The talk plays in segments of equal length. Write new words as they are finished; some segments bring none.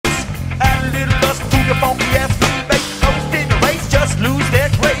funky ass beat bass. Those didn't race, just lose their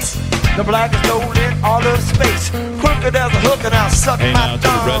grace. The black is stolen all of space. Crooked as a hook and I'll suck Hey, my now to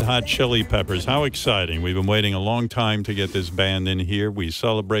thumb. the Red Hot Chili Peppers. How exciting. We've been waiting a long time to get this band in here. We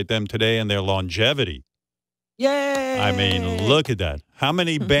celebrate them today and their longevity. Yay! I mean, look at that. How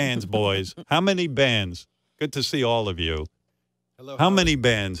many bands, boys? How many bands? Good to see all of you. Hello, How many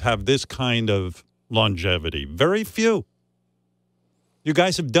bands have this kind of longevity? Very few. You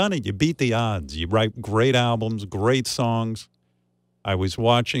guys have done it. You beat the odds. You write great albums, great songs. I was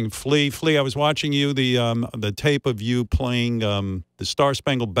watching Flea, I was watching you, the tape of you playing the Star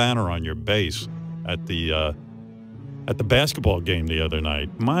Spangled Banner on your bass at the basketball game the other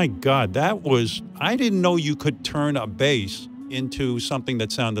night. My God, that was, I didn't know you could turn a bass into something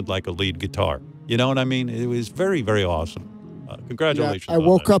that sounded like a lead guitar. You know what I mean? It was very, very awesome. Congratulations. Yeah, I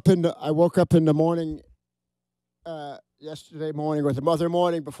woke up in the morning, yesterday morning, or the other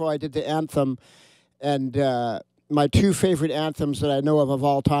morning before I did the anthem, and my two favorite anthems that I know of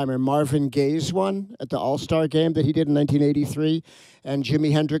all time are Marvin Gaye's one at the All-Star game that he did in 1983, and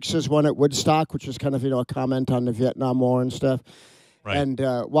Jimi Hendrix's one at Woodstock, which was kind of, a comment on the Vietnam War and stuff. Right. And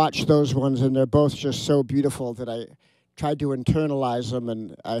watch those ones, and they're both just so beautiful that I tried to internalize them,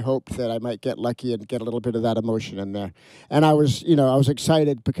 and I hoped that I might get lucky and get a little bit of that emotion in there. And I was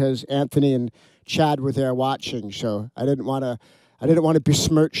excited because Anthony and Chad were there watching, so I didn't want to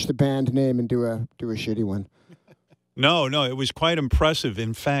besmirch the band name and do a shitty one. No, it was quite impressive.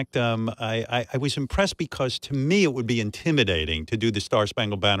 In fact, I was impressed because to me it would be intimidating to do the Star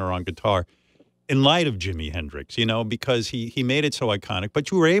Spangled Banner on guitar in light of Jimi Hendrix, because he made it so iconic. But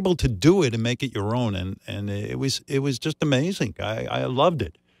you were able to do it and make it your own, and it was just amazing. I loved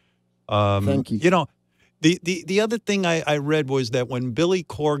it. Thank you. The other thing I read was that when Billy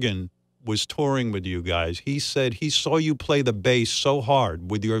Corgan was touring with you guys, he said he saw you play the bass so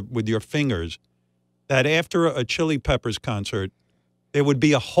hard with your fingers that after a Chili Peppers concert, there would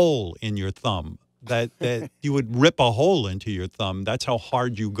be a hole in your thumb, that you would rip a hole into your thumb. That's how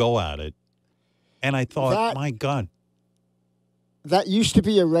hard you go at it. And I thought, my God. That used to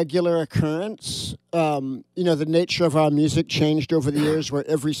be a regular occurrence. The nature of our music changed over the years where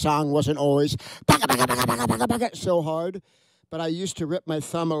every song wasn't always so hard. But I used to rip my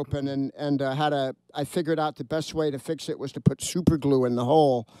thumb open and I figured out the best way to fix it was to put super glue in the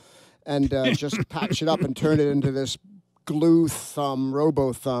hole and just patch it up and turn it into this glue thumb,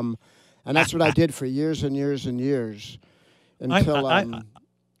 robo thumb. And that's what I did for years and years and years until...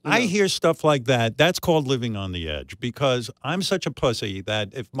 I hear stuff like that. That's called living on the edge, because I'm such a pussy that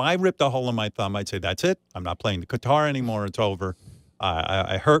if I ripped a hole in my thumb, I'd say, that's it. I'm not playing the guitar anymore. It's over.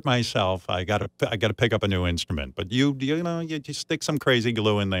 I hurt myself. I gotta pick up a new instrument. But you just stick some crazy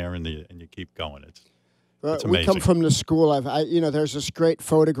glue in there and you keep going. It's amazing. We come from the school of, there's this great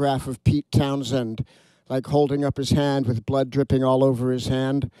photograph of Pete Townsend, like holding up his hand with blood dripping all over his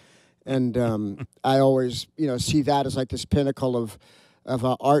hand. And I always, see that as like this pinnacle of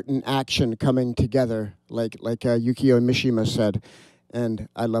art and action coming together, like Yukio Mishima said. And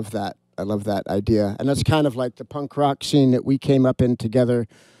I love that. I love that idea. And that's kind of like the punk rock scene that we came up in together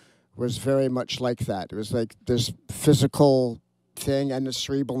was very much like that. It was like this physical thing and the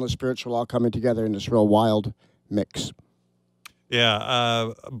cerebral and the spiritual all coming together in this real wild mix.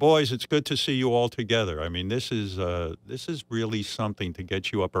 Yeah, boys, it's good to see you all together. I mean, this is really something to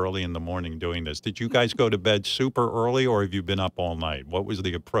get you up early in the morning doing this. Did you guys go to bed super early, or have you been up all night? What was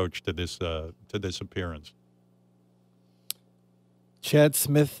the approach to this appearance? Chad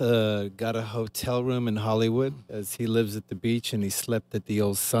Smith got a hotel room in Hollywood, as he lives at the beach, and he slept at the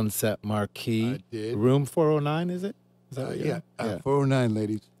old Sunset Marquee. I did. Room 409, is it? Is that yeah, 409,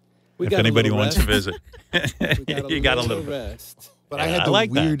 ladies. If anybody wants to visit, you got a little rest. But I had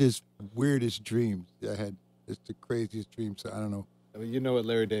the weirdest dreams. I had just the craziest dreams. I don't know. I mean, you know what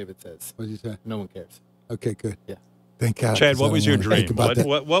Larry David says. What did you say? No one cares. Okay, good. Yeah. Thank God. Chad, what was your dream?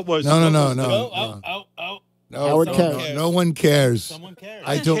 What was? No. No one cares. Someone cares.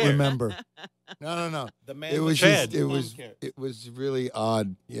 I don't remember. No. The man it was Chad. just, it was really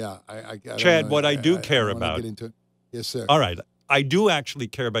odd. Yeah. I Chad, what I do care about. Get into it. Yes, sir. All right. I do actually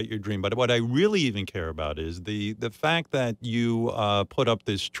care about your dream, but what I really even care about is the fact that you put up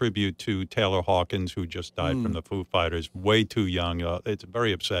this tribute to Taylor Hawkins, who just died from the Foo Fighters, way too young. It's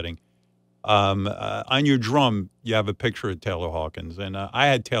very upsetting. On your drum, you have a picture of Taylor Hawkins, and I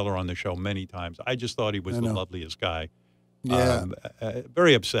had Taylor on the show many times. I just thought he was the loveliest guy. Yeah.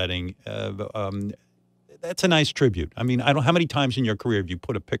 Very upsetting. That's a nice tribute. I mean, how many times in your career have you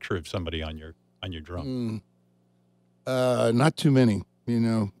put a picture of somebody on your drum? Not too many,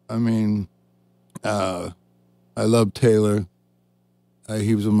 I mean, I love Taylor.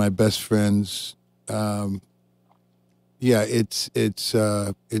 He was one of my best friends. Yeah,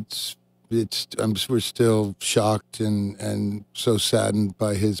 we're still shocked and so saddened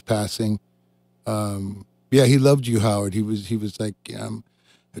by his passing. Yeah, he loved you, Howard. He was like,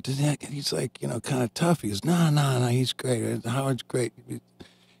 he's like, kind of tough. He goes, no, he's great. Howard's great.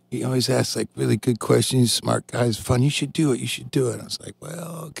 He always asks like really good questions. Smart guy, he's fun. You should do it. I was like,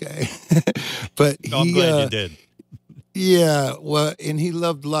 well, okay. But I'm glad you did. Yeah, well, and he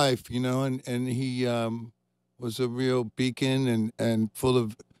loved life, and he was a real beacon and full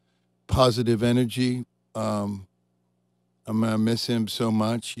of positive energy. I'm gonna miss him so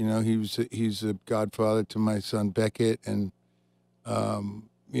much. He's a godfather to my son Beckett, and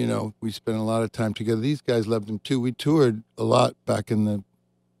we spent a lot of time together. These guys loved him too. We toured a lot back in the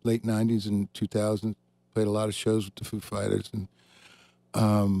late '90s and 2000s. Played a lot of shows with the Foo Fighters, and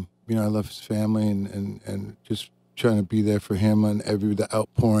I love his family and just trying to be there for him on the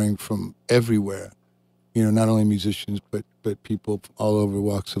outpouring from everywhere. Not only musicians but people all over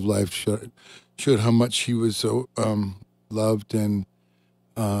walks of life showed how much he was so loved. And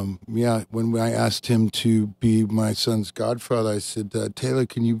when I asked him to be my son's godfather, I said, Taylor,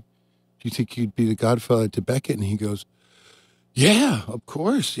 do you think you'd be the godfather to Beckett? And he goes, yeah, of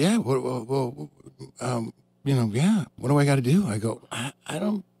course, yeah. Well, yeah. What do I got to do? I go, I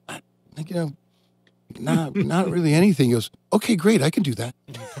think not really anything. He goes, okay, great, I can do that.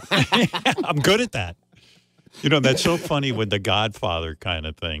 I'm good at that. That's so funny with the Godfather kind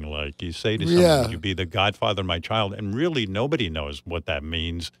of thing. Like you say to someone, "Would you be the godfather of my child?" And really, nobody knows what that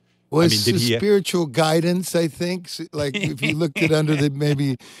means. Well, it's spiritual guidance, I think. Like if you looked at under the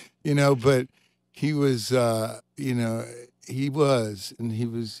maybe, but he was, he was, and he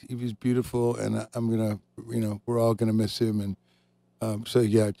was beautiful, and I'm gonna, we're all gonna miss him, and so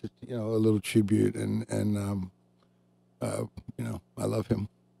yeah, just a little tribute, and I love him.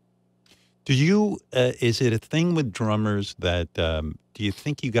 Do you, is it a thing with drummers that, do you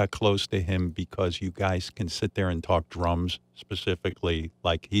think you got close to him because you guys can sit there and talk drums specifically?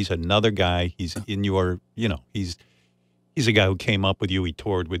 Like he's another guy, he's in your, he's a guy who came up with you, he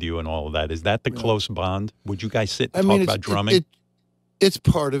toured with you and all of that. Is that the close bond? Would you guys sit and talk about drumming? It's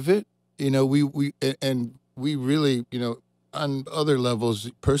part of it. We really, on other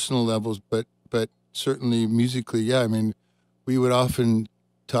levels, personal levels, but certainly musically, yeah. I mean, we would often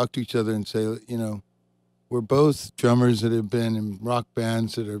talk to each other and say, we're both drummers that have been in rock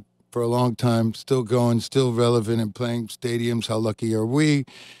bands that are for a long time still going, still relevant and playing stadiums. How lucky are we?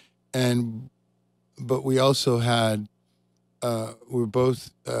 But we also had, we're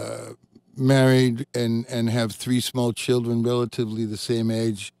both married and have 3 small children, relatively the same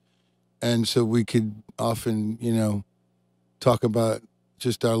age, and so we could often, talk about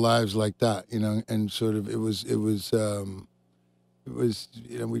just our lives like that, and sort of it was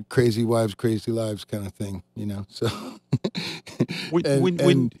we crazy wives, crazy lives kind of thing, so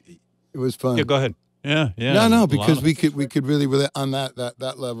and it was fun. Yeah, go ahead. Yeah. No, because we could really relate on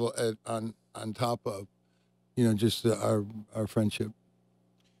that level on top of, just our friendship.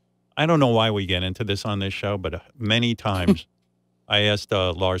 I don't know why we get into this on this show, but many times I asked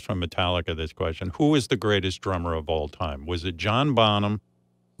Lars from Metallica this question: who is the greatest drummer of all time? Was it John Bonham?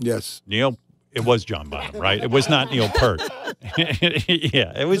 Yes. Neil. It was John Bonham, right? It was not Neil Peart.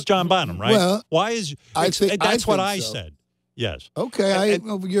 Yeah, it was John Bonham, right? Well, why is that's what I said. Yes. Okay,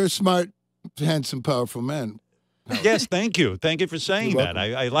 you're a smart, handsome, powerful man. Yes, thank you. Thank you for saying that.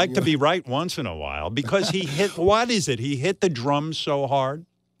 I like to be right once in a while because he hit. What is it? He hit the drums so hard.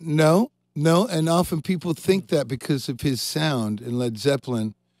 No, and often people think that because of his sound in Led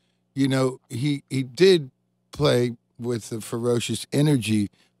Zeppelin, he did play with a ferocious energy.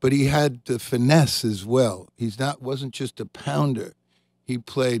 But he had the finesse as well. Wasn't just a pounder. He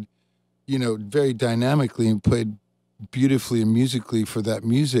played, very dynamically and played beautifully and musically for that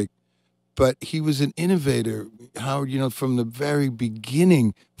music. But he was an innovator, Howard, from the very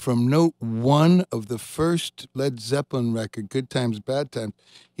beginning, from note 1 of the first Led Zeppelin record, Good Times, Bad Times,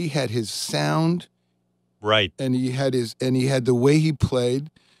 he had his sound. Right. And he had the way he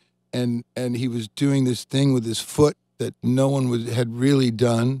played, and he was doing this thing with his foot that no one had really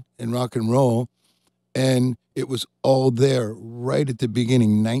done in rock and roll, and it was all there right at the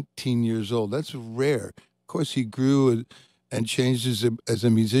beginning. 19 years old, that's rare. Of course, he grew and changed as a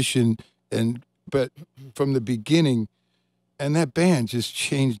musician, but from the beginning, and that band just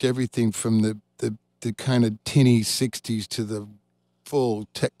changed everything from the kind of tinny 60s to the full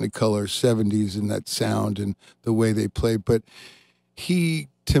Technicolor 70s, and that sound and the way they played. But he,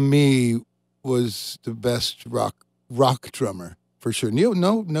 to me, was the best rock drummer for sure. Neil,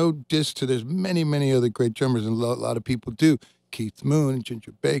 no diss to. There's many other great drummers, and a lot of people do. Keith Moon and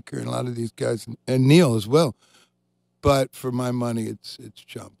Ginger Baker and a lot of these guys, and Neil as well. But for my money, it's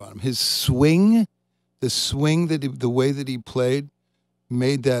John Bonham. His swing, the way that he played,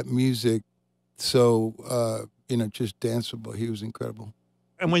 made that music so just danceable. He was incredible.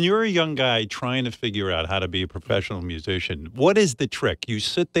 And when you're a young guy trying to figure out how to be a professional musician, what is the trick? You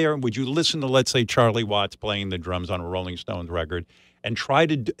sit there, would you listen to, let's say, Charlie Watts playing the drums on a Rolling Stones record and try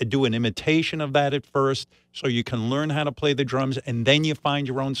to do an imitation of that at first so you can learn how to play the drums and then you find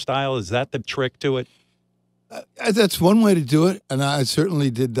your own style? Is that the trick to it? That's one way to do it, and I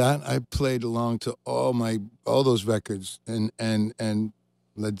certainly did that. I played along to all those records and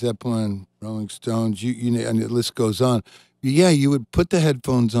Led Zeppelin, Rolling Stones, and the list goes on. Yeah, you would put the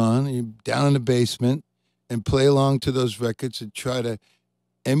headphones on, you down in the basement, and play along to those records and try to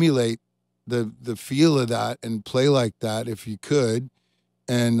emulate the feel of that and play like that if you could.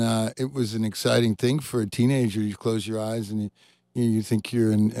 And it was an exciting thing for a teenager. You close your eyes and you think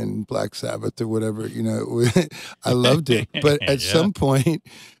you're in Black Sabbath or whatever. I loved it. But at some point,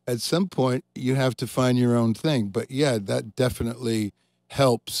 you have to find your own thing. But yeah, that definitely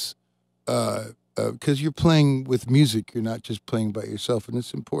helps. Because you're playing with music, you're not just playing by yourself, and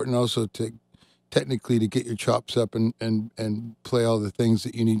it's important also to technically to get your chops up and play all the things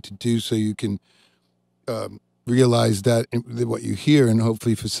that you need to do so you can realize that what you hear and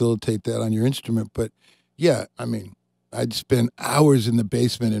hopefully facilitate that on your instrument. But yeah, I mean, I'd spend hours in the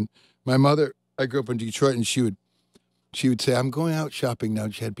basement, and my mother, I grew up in Detroit, and she would say, "I'm going out shopping now.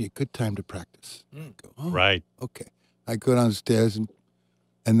 It'd be a good time to practice." I'd go, "Oh, right. Okay." I'd go downstairs,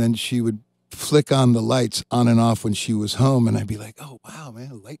 and then she would flick on the lights on and off when she was home, and I'd be like, "Oh wow,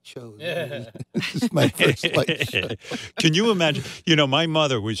 man, a light show! This is my first light show." Can you imagine? My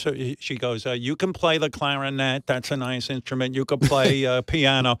mother she goes, "You can play the clarinet. That's a nice instrument. You could play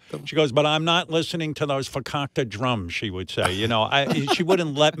piano." She goes, "But I'm not listening to those fakakta drums." She would say, she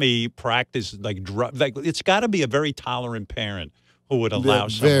wouldn't let me practice drum. It's got to be a very tolerant parent who would allow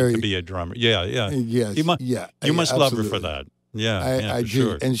someone to be a drummer. Yeah. Yes. You must love her for that. Yeah, I do.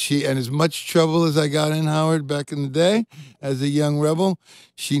 Sure. And as much trouble as I got in Howard back in the day as a young rebel,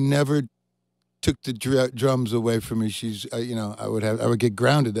 she never took the drums away from me. She's, I would get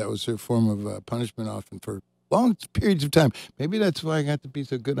grounded. That was her form of punishment often for long periods of time. Maybe that's why I got to be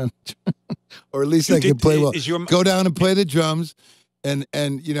so good on the drums. Or at least I could play well. Go down and play the drums. And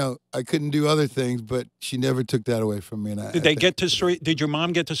I couldn't do other things, but she never took that away from me. And Did your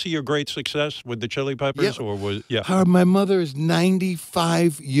mom get to see your great success with the Chili Peppers, or was Howard, my mother is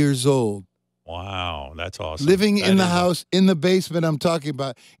 95 years old. Wow, that's awesome. Living in the house, in the basement. I'm talking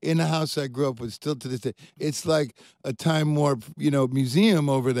about in the house I grew up with. Still to this day, it's like a Time Warp, museum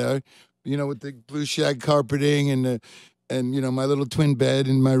over there. With the blue shag carpeting and my little twin bed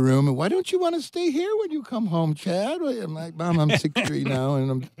in my room. And why don't you want to stay here when you come home, Chad? I'm like, Mom, I'm 63 now,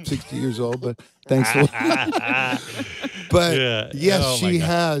 and I'm 60 years old, but thanks a lot. But yes, she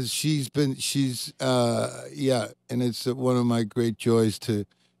has. She's, and it's one of my great joys to,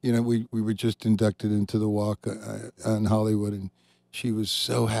 we were just inducted into the Walk on Hollywood, and she was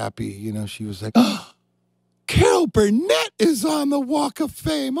so happy. She was like, "Oh, Carol Burnett is on the Walk of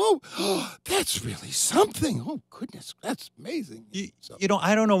Fame. Oh, that's really something. Oh, goodness, that's amazing."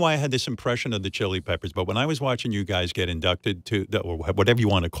 I don't know why I had this impression of the Chili Peppers, but when I was watching you guys get inducted to, or whatever you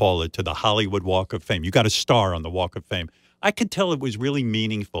want to call it, to the Hollywood Walk of Fame, you got a star on the Walk of Fame. I could tell it was really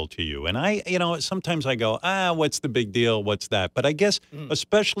meaningful to you. And sometimes I go, what's the big deal? What's that? But I guess,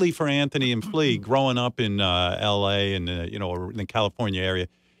 especially for Anthony and Flea, growing up in L.A. and, in the California area,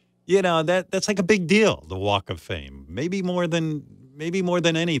 that's like a big deal, the Walk of Fame. Maybe more than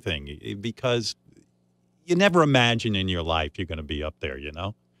anything, because you never imagine in your life you're going to be up there,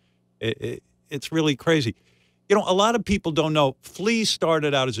 It's really crazy. A lot of people don't know, Flea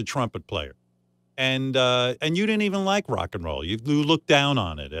started out as a trumpet player. And you didn't even like rock and roll. You looked down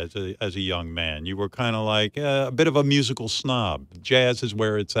on it as a young man. You were kind of like a bit of a musical snob. Jazz is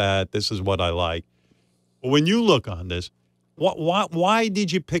where it's at. This is what I like. But when you look on this, why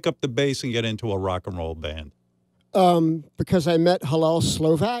did you pick up the bass and get into a rock and roll band? Because I met Hillel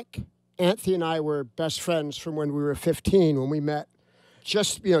Slovak. Anthony and I were best friends from when we were 15, when we met.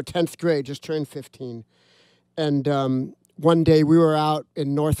 Just, 10th grade, just turned 15. And one day we were out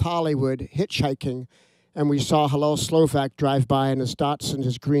in North Hollywood hitchhiking, and we saw Hillel Slovak drive by in his Datsun,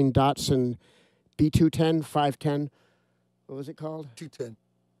 his green Datsun B210, 510. What was it called? 210.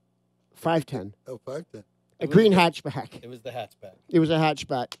 510. Oh, 510. A green hatchback. It was the hatchback. It was a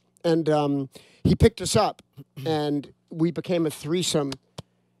hatchback. And he picked us up, and we became a threesome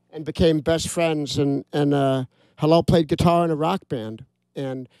and became best friends. And Hillel played guitar in a rock band.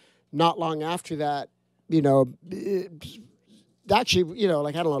 And not long after that, actually, you know,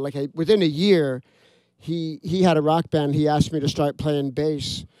 like I don't know, like within a year, he had a rock band. He asked me to start playing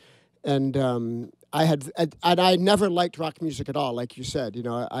bass, and I never liked rock music at all, like you said. You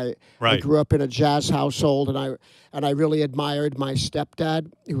know, I Right. grew up in a jazz household, and I really admired my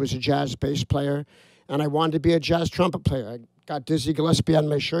stepdad, who was a jazz bass player, and I wanted to be a jazz trumpet player. I got Dizzy Gillespie on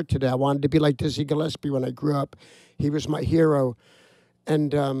my shirt today. I wanted to be like Dizzy Gillespie when I grew up. He was my hero,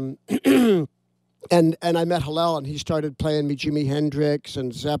 and and I met Hillel, and he started playing me Jimi Hendrix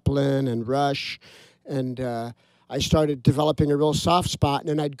and Zeppelin and Rush, and I started developing a real soft spot. And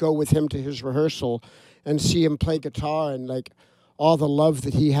then I'd go with him to his rehearsal and see him play guitar, and like all the love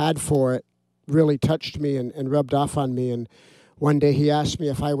that he had for it really touched me and rubbed off on me. And one day he asked me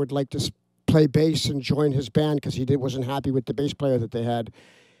if I would like to play bass and join his band because he wasn't happy with the bass player that they had.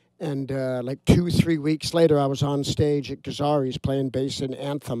 And like 2-3 weeks later, I was on stage at Gazzari's playing bass in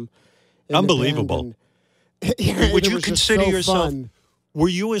Anthem. In the band, Unbelievable. and yeah, Would it you was just consider so yourself? fun. Were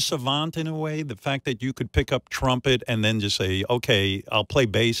you a savant in a way? The fact that you could pick up trumpet and then just say, "Okay, I'll play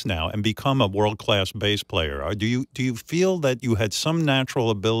bass now," and become a world-class bass player. Or do you feel that you had some natural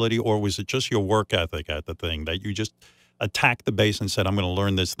ability, or was it just your work ethic at the thing that you just attacked the bass and said, "I'm going to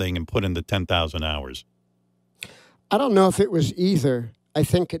learn this thing and put in the 10,000 hours"? I don't know if it was either. I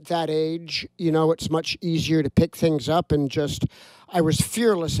think at that age, you know, it's much easier to pick things up and just, I was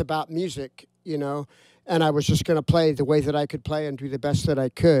fearless about music, you know, and I was just going to play the way that I could play and do the best that I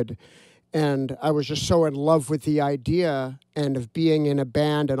could. And I was just so in love with the idea and of being in a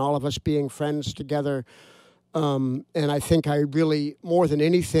band and all of us being friends together. And I think I really, more than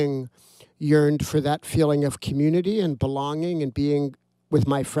anything, yearned for that feeling of community and belonging and being with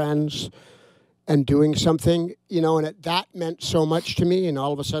my friends and doing something, you know, and that meant so much to me. And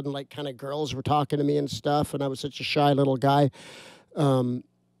all of a sudden, like, kind of girls were talking to me and stuff, and I was such a shy little guy.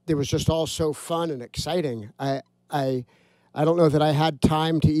 It was just all so fun and exciting. I don't know that I had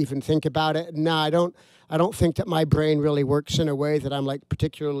time to even think about it. No, I don't think that my brain really works in a way that I'm like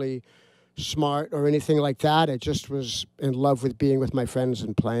particularly smart or anything like that. I just was in love with being with my friends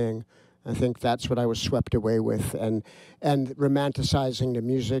and playing. I think that's what I was swept away with, and romanticizing the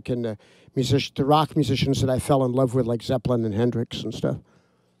music and the rock musicians that I fell in love with, like Zeppelin and Hendrix and stuff.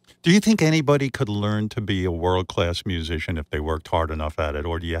 Do you think anybody could learn to be a world-class musician if they worked hard enough at it,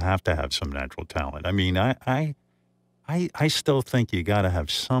 or do you have to have some natural talent? I mean, I still think you got to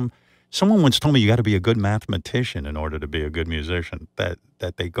have some. Someone once told me you got to be a good mathematician in order to be a good musician. That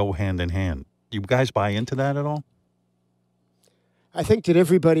they go hand in hand. You guys buy into that at all? I think that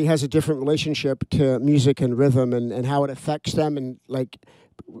everybody has a different relationship to music and rhythm and how it affects them. And like,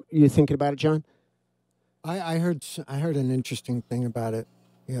 you thinking about it, John? I heard an interesting thing about it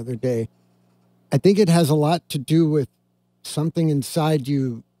the other day. I think it has a lot to do with something inside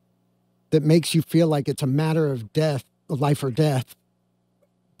you that makes you feel like it's a matter of death, life or death,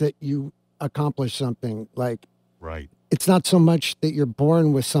 that you accomplish something. Like, Right. it's not so much that you're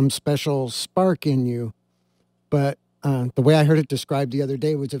born with some special spark in you, but the way I heard it described the other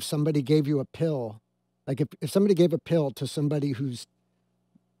day was if somebody gave you a pill, like if somebody gave a pill to somebody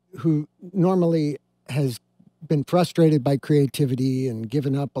who normally has been frustrated by creativity and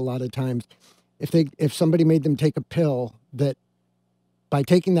given up a lot of times, if somebody made them take a pill, that by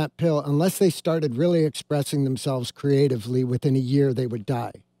taking that pill, unless they started really expressing themselves creatively, within a year they would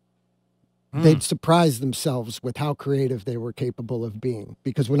die. They'd surprise themselves with how creative they were capable of being.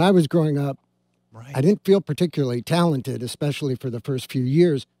 Because when I was growing up, Right. I didn't feel particularly talented, especially for the first few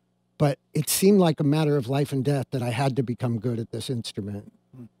years, but it seemed like a matter of life and death that I had to become good at this instrument.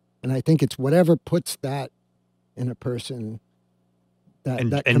 And I think it's whatever puts that in a person, that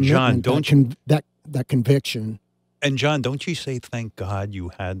And John, commitment, that conviction. And John, don't you say thank God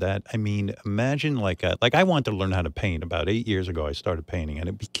you had that? I mean, imagine like I wanted to learn how to paint about 8 years ago. I started painting, and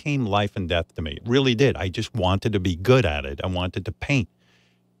it became life and death to me. It really did. I just wanted to be good at it. I wanted to paint.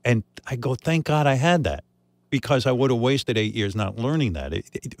 And I go, thank God I had that, because I would have wasted 8 years not learning that.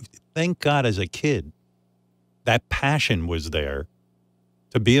 Thank God as a kid, that passion was there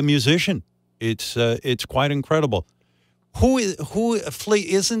to be a musician. It's quite incredible.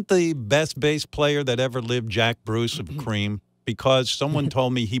 Flea, isn't the best bass player that ever lived Jack Bruce of Cream? Because someone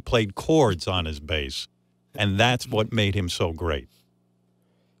told me he played chords on his bass, and that's what made him so great.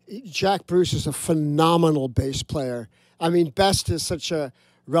 Jack Bruce is a phenomenal bass player. I mean, best is such a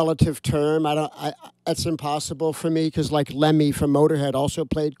relative term. That's impossible for me, because like Lemmy from Motorhead also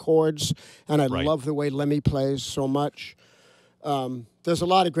played chords, and I love the way Lemmy plays so much. There's a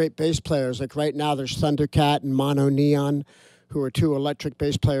lot of great bass players. Like right now, there's Thundercat and Mono Neon, who are two electric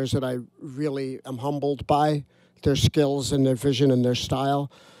bass players that I really am humbled by their skills and their vision and their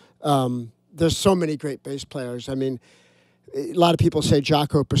style. There's so many great bass players. I mean, a lot of people say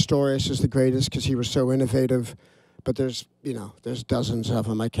Jaco Pastorius is the greatest because he was so innovative, but there's dozens of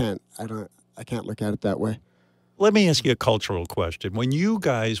them. I can't look at it that way. Let me ask you a cultural question. When you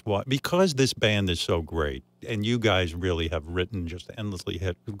guys because this band is so great, and you guys really have written just endlessly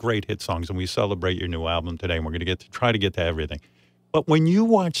great hit songs, and we celebrate your new album today, and we're going to try to get to everything. But when you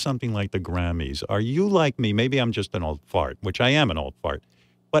watch something like the Grammys, are you like me? Maybe I'm just an old fart, which I am an old fart.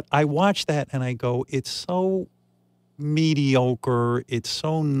 But I watch that and I go, it's so mediocre. It's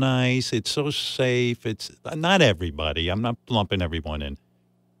so nice. It's so safe. It's not everybody. I'm not lumping everyone in.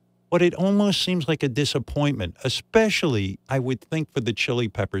 But it almost seems like a disappointment, especially, I would think, for the Chili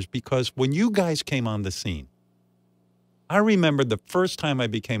Peppers, because when you guys came on the scene, I remember the first time I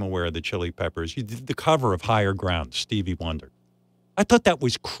became aware of the Chili Peppers, you did the cover of Higher Ground, Stevie Wonder. I thought that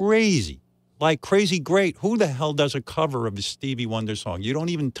was crazy, like crazy great. Who the hell does a cover of a Stevie Wonder song? You don't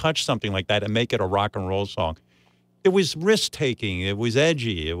even touch something like that and make it a rock and roll song. It was risk-taking. It was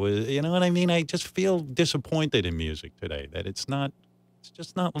edgy. It was, you know what I mean? I just feel disappointed in music today, that it's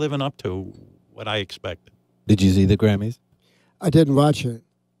just not living up to what I expected. Did you see the Grammys? I didn't watch it.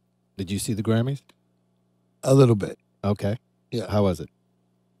 Did you see the Grammys? A little bit. Okay. Yeah. How was it?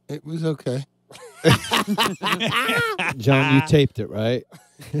 It was okay. John, you taped it, right?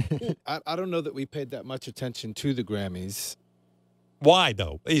 I don't know that we paid that much attention to the Grammys. Why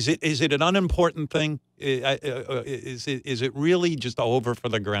though? Is it an unimportant thing? Is it really just over for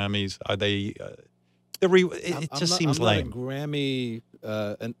the Grammys? Are they? It just seems lame. I'm not a Grammy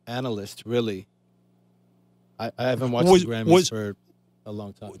an analyst, really. I haven't watched the Grammys for a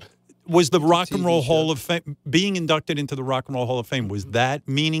long time. Was the Rock and Roll Hall of Fame, being inducted into the Rock and Roll Hall of Fame, was that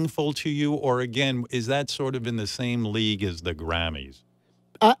meaningful to you? Or again, is that sort of in the same league as the Grammys?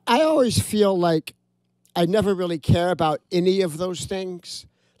 I always feel like I never really care about any of those things,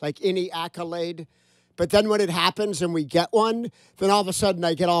 like any accolade. But then when it happens and we get one, then all of a sudden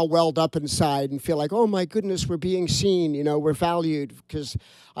I get all welled up inside and feel like, oh my goodness, we're being seen, we're valued. Because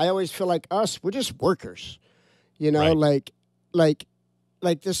I always feel like we're just workers, right. like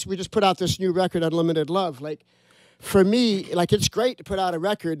this, we just put out this new record, Unlimited Love. Like, for me, like, it's great to put out a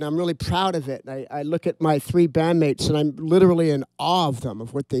record, and I'm really proud of it. And I look at my three bandmates, and I'm literally in awe of them,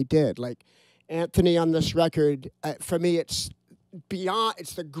 of what they did. Like, Anthony on this record, for me, it's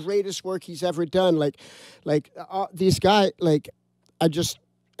the greatest work he's ever done. These guys, I'm just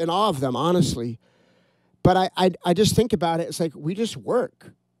in awe of them, honestly. But I just think about it, it's like, we just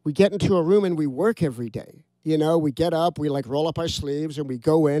work. We get into a room and we work every day. We get up, we roll up our sleeves and we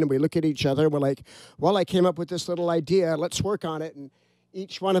go in and we look at each other and we're like, well, I came up with this little idea. Let's work on it. And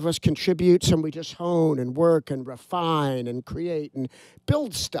each one of us contributes and we just hone and work and refine and create and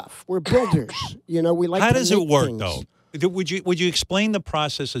build stuff. We're builders. We like How to does it make work, things. though? Would you explain the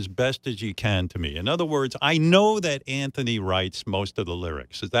process as best as you can to me? In other words, I know that Anthony writes most of the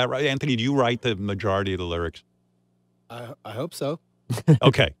lyrics. Is that right? Anthony, do you write the majority of the lyrics? I hope so.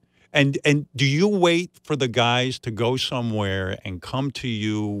 Okay. And do you wait for the guys to go somewhere and come to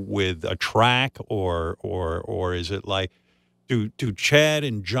you with a track, or is it like, do Chad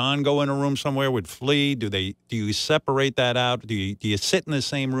and John go in a room somewhere with Flea? Do you separate that out? Do you sit in the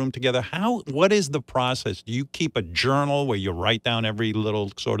same room together? What is the process? Do you keep a journal where you write down every little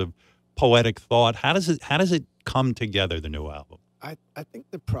sort of poetic thought? How does it come together, the new album? I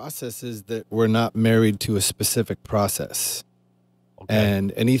think the process is that we're not married to a specific process. Okay.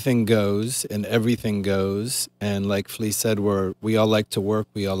 And anything goes and everything goes. And like Flea said, we all like to work,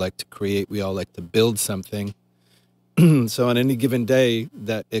 we all like to create, we all like to build something. So on any given day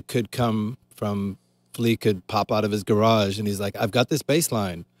that it could come from, Flea could pop out of his garage and he's like, I've got this bass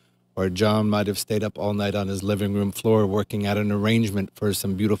line. Or John might have stayed up all night on his living room floor working out an arrangement for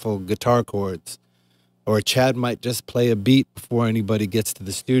some beautiful guitar chords. Or Chad might just play a beat before anybody gets to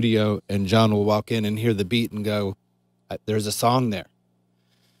the studio and John will walk in and hear the beat and go, there's a song there.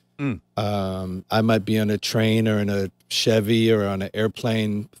 I might be on a train or in a Chevy or on an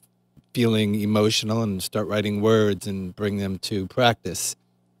airplane feeling emotional and start writing words and bring them to practice.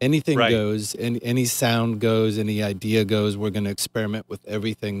 Anything right. goes, any sound goes, any idea goes. We're going to experiment with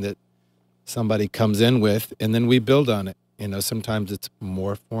everything that somebody comes in with, and then we build on it. Sometimes it's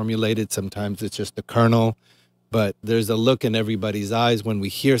more formulated, sometimes it's just a kernel, but there's a look in everybody's eyes when we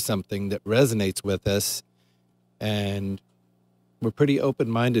hear something that resonates with us, and we're pretty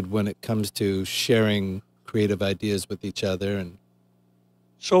open-minded when it comes to sharing creative ideas with each other. And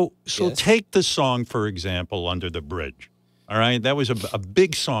so yes. Take the song, for example, Under the Bridge. All right? That was a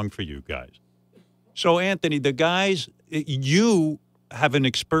big song for you guys. So, Anthony, the guys, you have an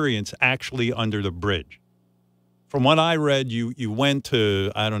experience actually under the bridge. From what I read, you went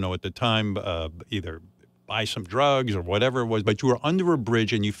to, I don't know, at the time, either buy some drugs or whatever it was, but you were under a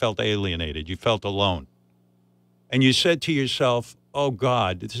bridge and you felt alienated. You felt alone. And you said to yourself, oh,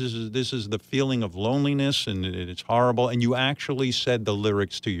 God, this is the feeling of loneliness and it's horrible. And you actually said the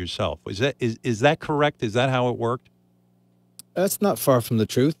lyrics to yourself. Is that correct? Is that how it worked? That's not far from the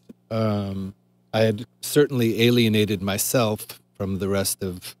truth. I had certainly alienated myself from the rest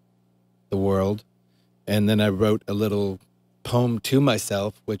of the world. And then I wrote a little poem to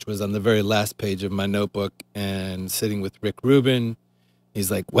myself, which was on the very last page of my notebook, and sitting with Rick Rubin. He's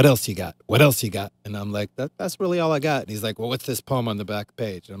like, what else you got? What else you got? And I'm like, that's really all I got. And he's like, well, what's this poem on the back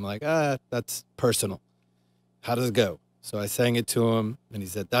page? And I'm like, that's personal. How does it go? So I sang it to him, and he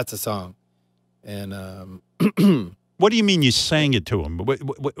said, that's a song. And what do you mean you sang it to him? What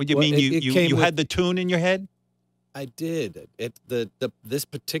do you mean you had the tune in your head? I did. This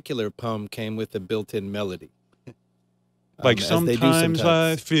particular poem came with a built-in melody. Like sometimes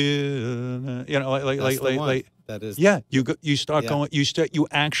I feel, like that is. Yeah, you start going. You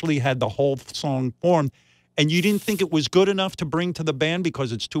actually had the whole song formed, and you didn't think it was good enough to bring to the band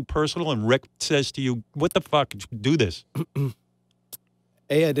because it's too personal. And Rick says to you, "What the fuck? Do this."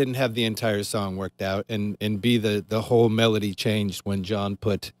 I didn't have the entire song worked out, and B, the whole melody changed when John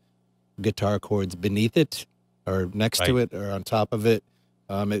put guitar chords beneath it, or next to it, or on top of it.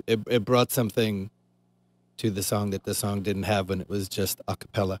 It brought something to the song that the song didn't have when it was just a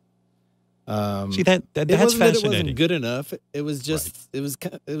cappella. See, that's fascinating. It wasn't good enough. It was just it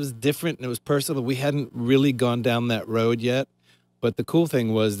was different and it was personal. We hadn't really gone down that road yet. But the cool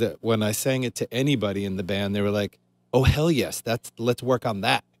thing was that when I sang it to anybody in the band, they were like, "Oh hell yes, let's work on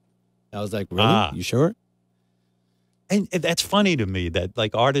that." And I was like, "Really? You sure?" And that's funny to me that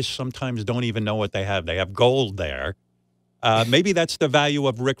like artists sometimes don't even know what they have. They have gold there. Maybe that's the value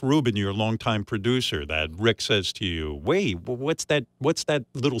of Rick Rubin, your longtime producer, that Rick says to you, wait, what's that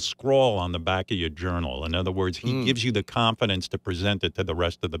little scrawl on the back of your journal? In other words, he gives you the confidence to present it to the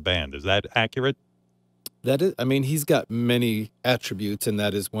rest of the band. Is that accurate? That is, I mean, he's got many attributes, and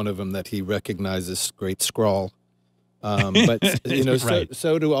that is one of them, that he recognizes great scrawl. But, you know,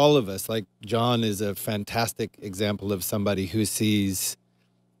 so do all of us. Like, John is a fantastic example of somebody who sees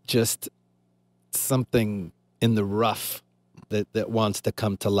just something in the rough that wants to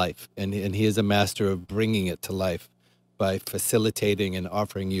come to life. And he is a master of bringing it to life by facilitating and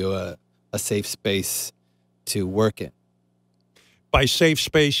offering you a safe space to work in. By safe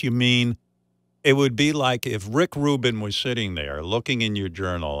space, you mean it would be like if Rick Rubin was sitting there looking in your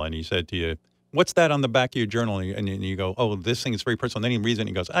journal and he said to you, what's that on the back of your journal? And you go, oh, this thing is very personal. And then he reads it and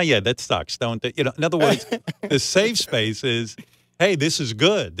he goes, oh, yeah, that sucks. Don't they? You know, in other words, the safe space is, hey, this is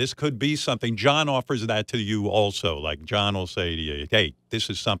good. This could be something. John offers that to you also. Like John will say to you, hey, this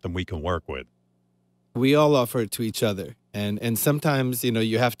is something we can work with. We all offer it to each other. And sometimes, you know,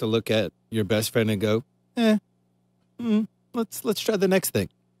 you have to look at your best friend and go, let's try the next thing.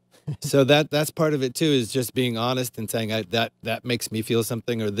 So that's part of it too, is just being honest and saying that makes me feel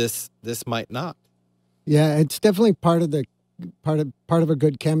something, or this might not. Yeah, it's definitely part of a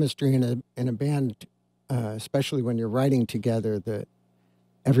good chemistry in a band, especially when you're writing together, that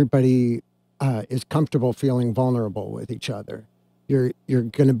everybody is comfortable feeling vulnerable with each other. You're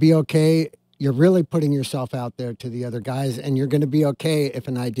going to be okay. You're really putting yourself out there to the other guys, and you're going to be okay if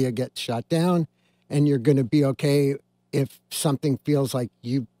an idea gets shot down, and you're going to be okay if something feels like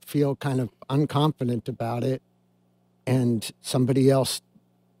you feel kind of unconfident about it, and somebody else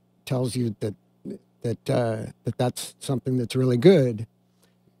tells you that's something that's really good.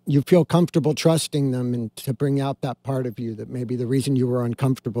 You feel comfortable trusting them and to bring out that part of you that maybe the reason you were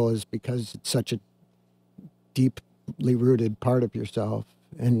uncomfortable is because it's such a deeply rooted part of yourself.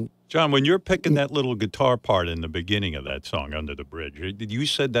 And John, when you're picking that little guitar part in the beginning of that song, Under the Bridge, you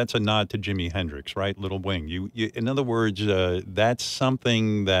said that's a nod to Jimi Hendrix, right? Little Wing. You in other words, that's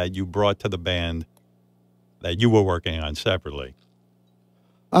something that you brought to the band that you were working on separately.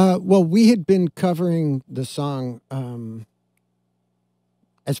 Well, we had been covering the song.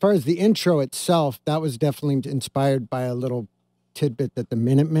 As far as the intro itself, that was definitely inspired by a little tidbit that the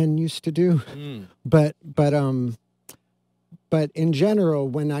Minutemen used to do. But in general,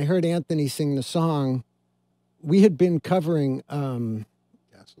 when I heard Anthony sing the song, we had been covering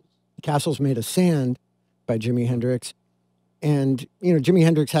Castles Made of Sand by Jimi Hendrix. And, you know, Jimi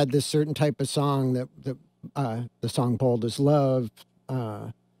Hendrix had this certain type of song the song Bold as Love,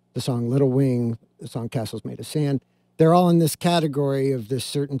 the song Little Wing, the song Castles Made of Sand. They're all in this category of this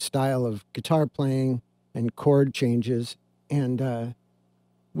certain style of guitar playing and chord changes. And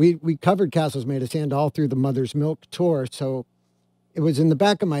we covered Castles Made of Sand all through the Mother's Milk tour. So it was in the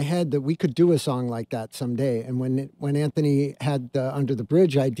back of my head that we could do a song like that someday. And when Anthony had the Under the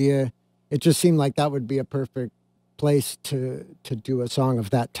Bridge idea, it just seemed like that would be a perfect place to do a song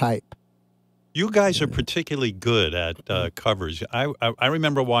of that type. You guys are particularly good at covers. I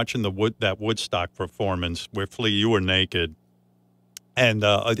remember watching that Woodstock performance where Flea, you were naked, and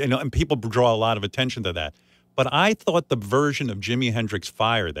and people draw a lot of attention to that. But I thought the version of Jimi Hendrix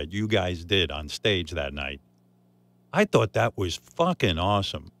Fire that you guys did on stage that night, I thought that was fucking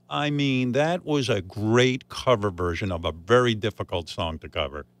awesome. I mean, that was a great cover version of a very difficult song to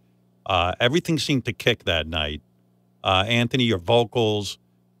cover. Everything seemed to kick that night. Anthony, your vocals,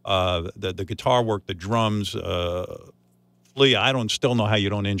 the guitar work, the drums. Flea, I still know how you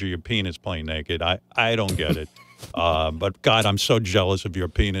don't injure your penis playing naked. I don't get it. But God, I'm so jealous of your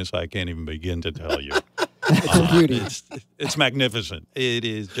penis. I can't even begin to tell you. It's a beauty. It's magnificent. It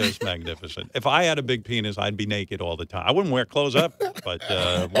is just magnificent. If I had a big penis, I'd be naked all the time. I wouldn't wear clothes up, but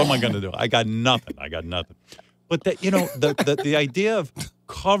what am I going to do? I got nothing. But the idea of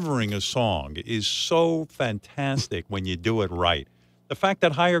covering a song is so fantastic when you do it right. The fact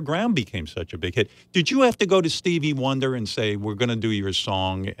that Higher Ground became such a big hit. Did you have to go to Stevie Wonder and say, we're going to do your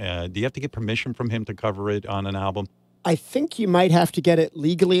song? Do you have to get permission from him to cover it on an album? I think you might have to get it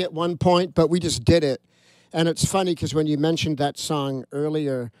legally at one point, but we just did it. And it's funny because when you mentioned that song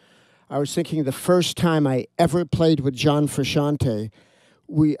earlier, I was thinking the first time I ever played with John Frusciante,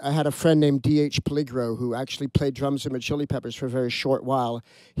 I had a friend named D.H. Peligro who actually played drums in the Chili Peppers for a very short while.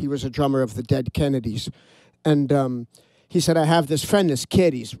 He was a drummer of the Dead Kennedys. And he said, I have this friend, this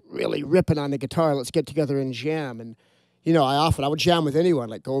kid, he's really ripping on the guitar. Let's get together and jam. And, I would jam with anyone,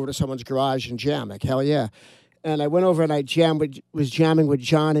 like go over to someone's garage and jam, like hell yeah. And I went over and I was jamming with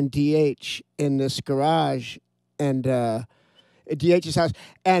John and DH in this garage and at DH's house.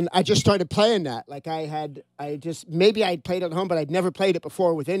 And I just started playing that. Like maybe I'd played it at home, but I'd never played it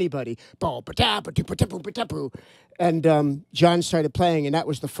before with anybody. And John started playing, and that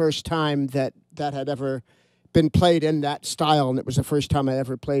was the first time that had ever been played in that style. And it was the first time I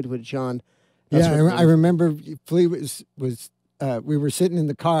ever played with John. I remember Flea was we were sitting in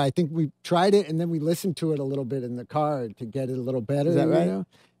the car. I think we tried it, and then we listened to it a little bit in the car to get it a little better. Is that right?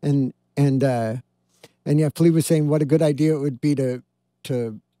 And yeah, Flea was saying what a good idea it would be to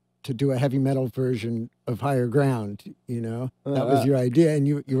do a heavy metal version of Higher Ground. That was your idea, and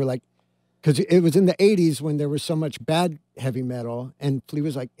you were like, because it was in the '80s when there was so much bad heavy metal, and Flea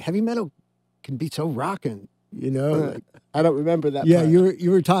was like, heavy metal can be so rocking. Like, I don't remember that. Yeah, part.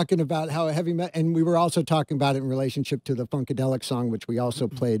 you were talking about how a heavy metal, and we were also talking about it in relationship to the Funkadelic song, which we also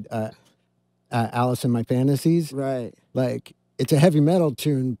played, "Alice in My Fantasies." Right. Like it's a heavy metal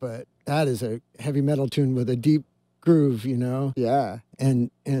tune, but that is a heavy metal tune with a deep groove, Yeah. And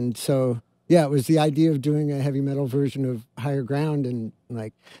so yeah, it was the idea of doing a heavy metal version of Higher Ground, and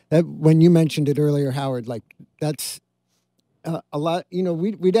like that when you mentioned it earlier, Howard, like that's. A lot,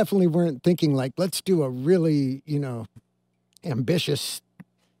 we definitely weren't thinking like, let's do a really, ambitious,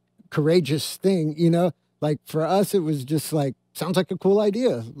 courageous thing, like for us, it was just like, sounds like a cool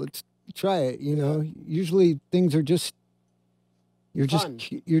idea. Let's try it. Usually things are just, you're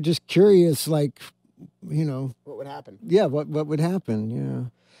just curious, like, what would happen? Yeah. What would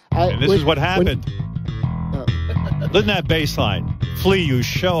happen? Yeah. And this is what happened. Listen to that bass line. Flea, you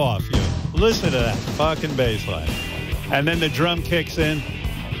show off. You listen to that fucking bass line. And then the drum kicks in.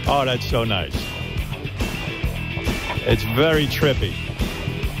 Oh, that's so nice. It's very trippy.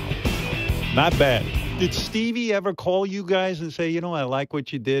 Not bad. Did Stevie ever call you guys and say, I like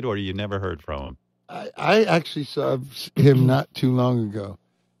what you did, or you never heard from him? I actually saw him not too long ago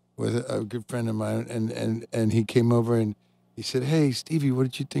with a good friend of mine, and he came over and he said, hey, Stevie, what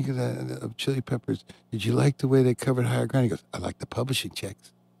did you think of Chili Peppers? Did you like the way they covered Higher Ground? He goes, I like the publishing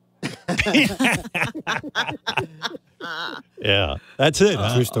checks. Yeah, that's it.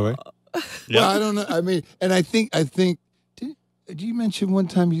 True story. Well, I don't know. I mean, and I think. Did you mention one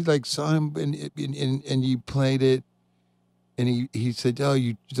time you like saw him and you played it, and he said, oh,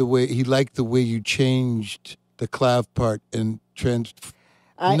 he liked the way you changed the clav part and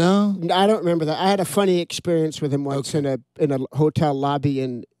No, I don't remember that. I had a funny experience with him once in a hotel lobby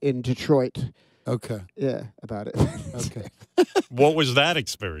in Detroit. Okay. Yeah, about it. Okay. What was that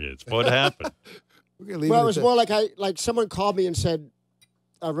experience? What happened? Well, it was more like someone called me and said,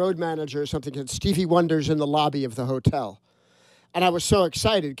 a road manager or something, said Stevie Wonder's in the lobby of the hotel. And I was so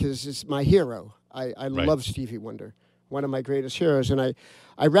excited because it's my hero. I love Stevie Wonder, one of my greatest heroes. And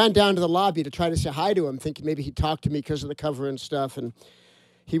I ran down to the lobby to try to say hi to him, thinking maybe he'd talk to me because of the cover and stuff. And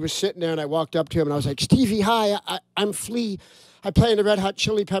he was sitting there, and I walked up to him, and I was like, Stevie, hi, I'm Flea. I play in the Red Hot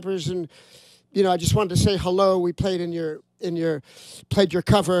Chili Peppers, and I just wanted to say hello. We played played your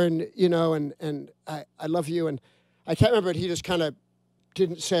cover, and and I love you. And I can't remember it. He just kind of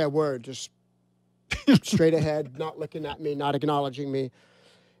didn't say a word, just straight ahead, not looking at me, not acknowledging me.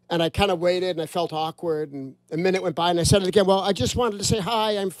 And I kind of waited, and I felt awkward. And a minute went by, and I said it again. Well, I just wanted to say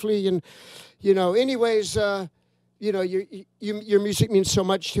hi. I'm Flea, and anyways, your music means so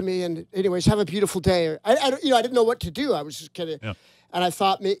much to me. And anyways, have a beautiful day. I didn't know what to do. I was just kind of, and I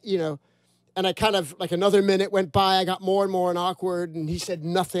thought, and I kind of like another minute went by. I got more and more awkward, and he said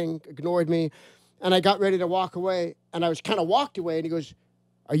nothing, ignored me, and I got ready to walk away. And I was kind of walked away, and he goes,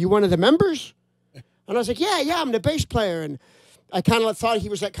 "Are you one of the members?" And I was like, "Yeah, I'm the bass player." And I kind of thought he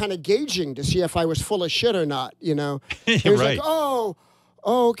was like kind of gauging to see if I was full of shit or not, He was Right. like, oh,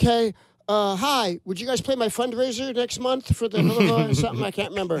 okay. Hi, would you guys play my fundraiser next month for the something? I can't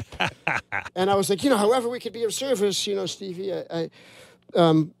remember. And I was like, however we could be of service, Stevie,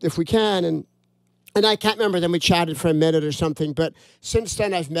 if we can. And I can't remember. Then we chatted for a minute or something. But since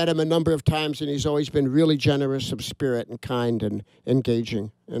then, I've met him a number of times, and he's always been really generous of spirit and kind and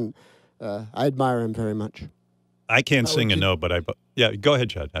engaging. And I admire him very much. I can't sing a note, but go ahead,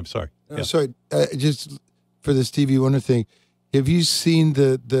 Chad. I'm sorry. Sorry, just for the Stevie Wonder thing, have you seen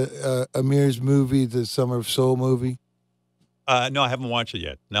the Amir's movie, the Summer of Soul movie? No, I haven't watched it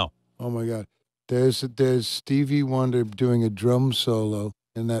yet. No. Oh my God, there's Stevie Wonder doing a drum solo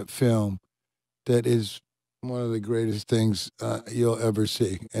in that film, that is one of the greatest things you'll ever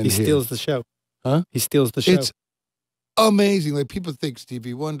see. And He steals the show. Huh? He steals the show. It's amazing. Like, people think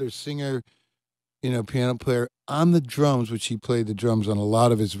Stevie Wonder, singer, piano player. On the drums, which he played the drums on a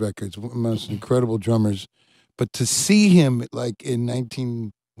lot of his records, one of the most incredible drummers. But to see him like in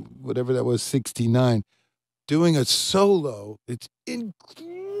 69, doing a solo, it's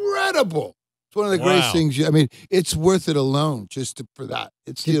incredible. It's one of the greatest things. It's worth it alone for that.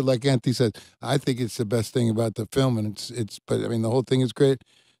 It's still, like Anthony said, I think it's the best thing about the film, and but the whole thing is great.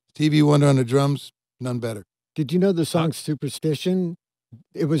 Stevie Wonder on the drums, none better. Did you know the song Superstition?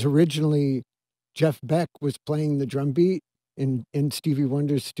 It was originally Jeff Beck was playing the drum beat in Stevie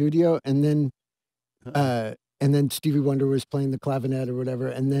Wonder's studio, and then Stevie Wonder was playing the clavinet or whatever,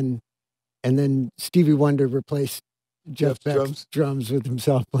 and then Stevie Wonder replaced Jeff Beck's drums with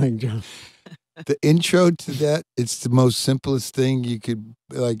himself playing drums. The intro to that, it's the most simplest thing you could,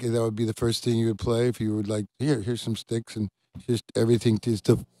 like, that would be the first thing you would play if you would, like, here's some sticks, and just everything is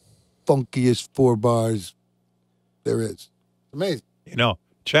the funkiest 4 bars there is. Amazing.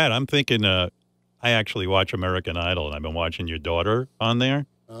 Chad, I'm thinking, I actually watch American Idol, and I've been watching your daughter on there.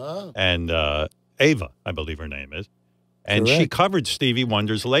 Oh. And Ava, I believe her name is. And she covered Stevie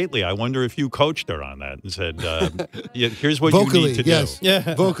Wonder's Lately. I wonder if you coached her on that and said, here's what vocally, you need to yes. do.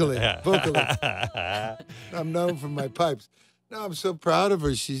 Yeah, vocally. Yeah. Vocally. I'm known for my pipes. No, I'm so proud of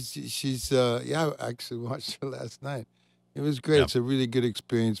her. She's I actually watched her last night. It was great. Yep. It's a really good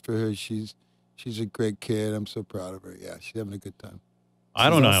experience for her. She's a great kid. I'm so proud of her. Yeah, she's having a good time.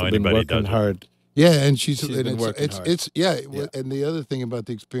 I don't know how anybody does it. hard. Yeah, and she's been working hard. And the other thing about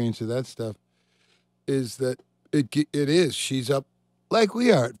the experience of that stuff is that she's up like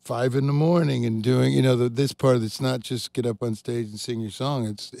we are at 5 a.m. and doing, this part. It's not just get up on stage and sing your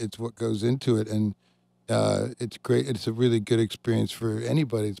song. It's what goes into it, and it's great. It's a really good experience for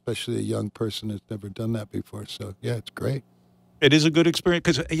anybody, especially a young person that's never done that before. So yeah, it's great. It is a good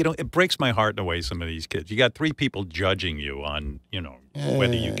experience because, it breaks my heart in a way, some of these kids. You got 3 people judging you on,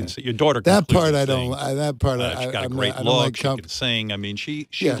 whether you can sing. Your daughter can That part I sing. don't. That part She's got a great look. She can sing. She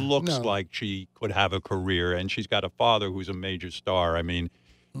looks like she could have a career, and she's got a father who's a major star.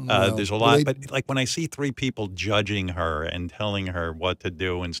 There's a lot. But like when I see 3 people judging her and telling her what to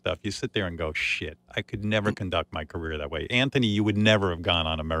do and stuff, you sit there and go, shit, I could never conduct my career that way. Anthony, you would never have gone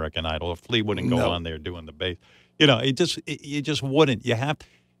on American Idol. Or Flea wouldn't go on there doing the bass. You just wouldn't. You have,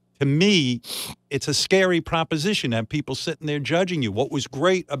 to me, it's a scary proposition to have people sitting there judging you. What was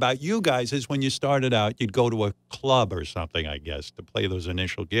great about you guys is when you started out, you'd go to a club or something, I guess, to play those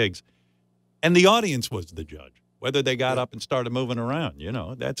initial gigs. And the audience was the judge, whether they got up and started moving around.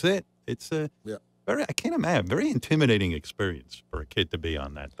 That's it. It's I can't imagine, very intimidating experience for a kid to be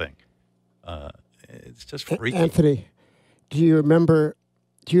on that thing. It's just freaky. Anthony, do you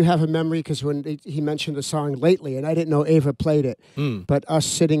have a memory? Because when he mentioned the song Lately, and I didn't know Ava played it, but us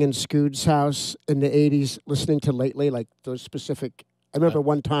sitting in Scood's house in the 80s listening to Lately, like those specific, I remember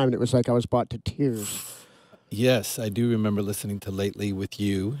one time and it was like I was brought to tears. Yes, I do remember listening to Lately with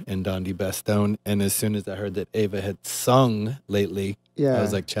you and Dondi Bastone, and as soon as I heard that Ava had sung Lately, I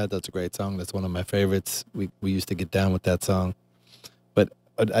was like, Chad, that's a great song. That's one of my favorites. We used to get down with that song. But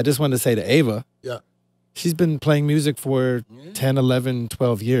I just wanted to say to Ava, she's been playing music for 10, 11,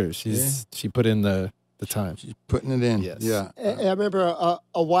 12 years. She put in the time. She's putting it in. Yes. Yeah. I remember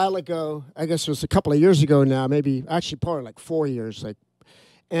a while ago, I guess it was a couple of years ago now, maybe actually probably like 4 years, like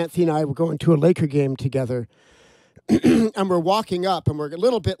Anthony and I were going to a Laker game together, and we're walking up, and we're a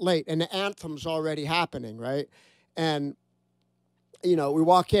little bit late, and the anthem's already happening, right? And you know, we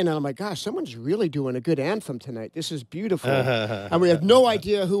walk in, and I'm like, gosh, someone's really doing a good anthem tonight. This is beautiful. And we have no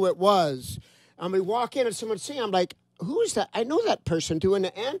idea who it was. And we walk in, and someone's singing. I'm like, who is that? I know that person doing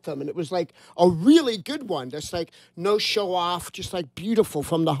the anthem. And it was like a really good one. Just like no show off, just like beautiful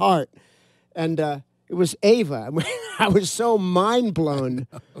from the heart. And it was Ava. I was so mind blown.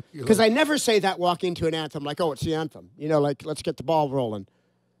 Because I never say that walking into an anthem, like, oh, it's the anthem. You know, like, let's get the ball rolling.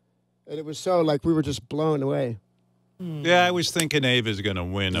 And it was so like we were just blown away. Yeah, I was thinking Ava's going to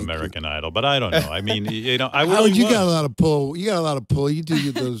win American Idol, but I don't know. I mean, you know, I Howard, really you was. got a lot of pull. You got a lot of pull. You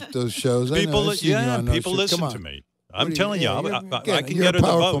do those shows. I People, know, I've seen you on those people shows. listen Come on. to me. I'm telling you, I can you're get a her the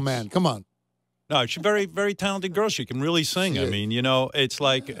powerful votes. man. Come on. No, she's a very, very talented girl. She can really sing. I mean, you know, it's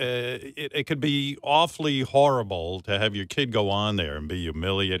like it could be awfully horrible to have your kid go on there and be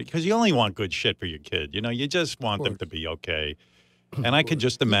humiliated because you only want good shit for your kid. You know, you just want them to be okay. And I could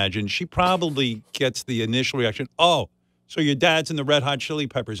just imagine she probably gets the initial reaction, oh, so your dad's in the Red Hot Chili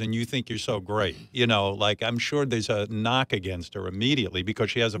Peppers and you think you're so great. You know, like I'm sure there's a knock against her immediately because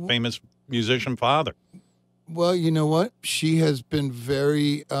she has a famous musician father. Well, you know what? She has been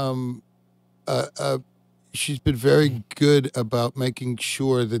very she's been very good about making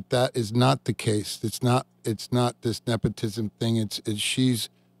sure that that is not the case. It's not this nepotism thing. It's she's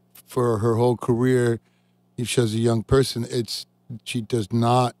for her whole career, if she was a young person, she does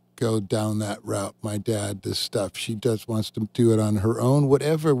not go down that route. My dad, this stuff. She wants to do it on her own,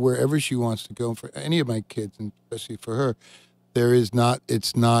 wherever she wants to go. For any of my kids, and especially for her, it's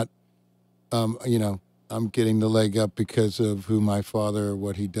not, you know, I'm getting the leg up because of who my father or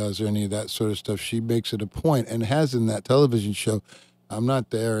what he does or any of that sort of stuff. She makes it a point and has in that television show. I'm not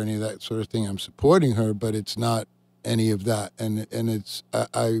there or any of that sort of thing. I'm supporting her, but it's not any of that. And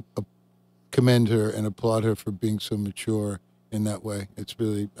I commend her and applaud her for being so mature in that way.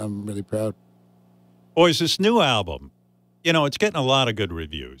 I'm really proud. Boys, this new album, you know, it's getting a lot of good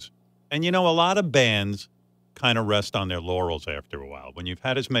reviews. And, you know, a lot of bands kind of rest on their laurels after a while. When you've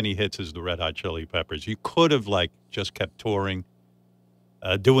had as many hits as the Red Hot Chili Peppers, you could have, like, just kept touring,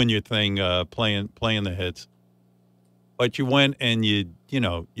 doing your thing, playing the hits. But you went and you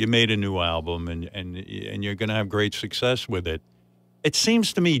made a new album and you're going to have great success with it. It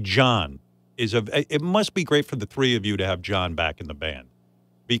seems to me John it must be great for the three of you to have John back in the band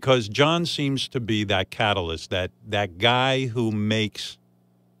because John seems to be that catalyst, that guy who makes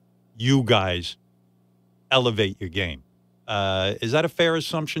you guys elevate your game. Is that a fair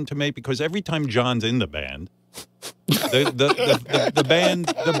assumption to make? Because every time John's in the band, the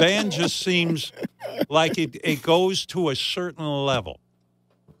band just seems like it goes to a certain level.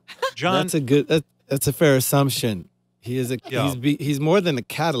 John, that's a fair assumption. He is he's more than a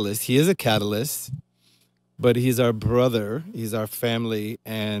catalyst. He is a catalyst, but he's our brother. He's our family,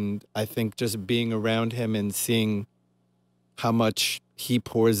 and I think just being around him and seeing how much he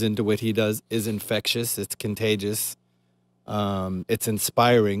pours into what he does is infectious. It's contagious. It's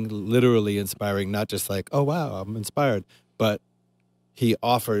inspiring, literally inspiring, not just like, oh, wow, I'm inspired. But he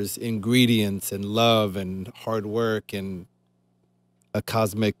offers ingredients and love and hard work and a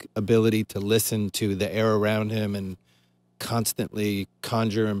cosmic ability to listen to the air around him and constantly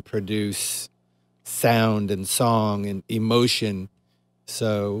conjure and produce sound and song and emotion.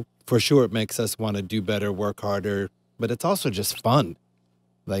 So for sure it makes us want to do better, work harder, but it's also just fun.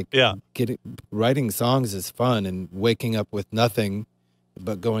 Like writing songs is fun, and waking up with nothing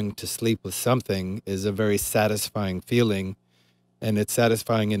but going to sleep with something is a very satisfying feeling, and it's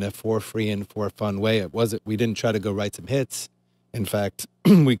satisfying in a for free and for fun way. We didn't try to go write some hits. In fact,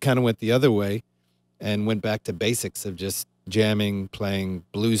 we kind of went the other way and went back to basics of just jamming, playing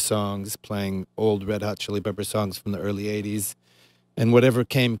blues songs, playing old Red Hot Chili Pepper songs from the early 80s, and whatever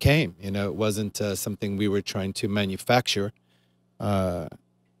came. You know, it wasn't something we were trying to manufacture.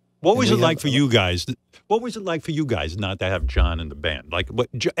 What was it like for you guys? What was it like for you guys not to have John in the band?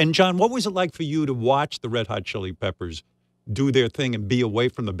 And John, what was it like for you to watch the Red Hot Chili Peppers do their thing and be away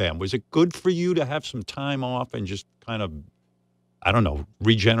from the band? Was it good for you to have some time off and just kind of, I don't know,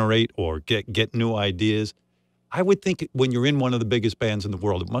 regenerate or get new ideas? I would think when you're in one of the biggest bands in the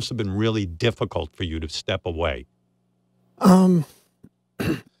world, it must have been really difficult for you to step away. I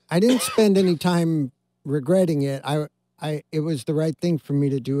didn't spend any time regretting it. It was the right thing for me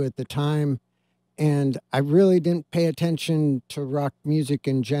to do at the time, and I really didn't pay attention to rock music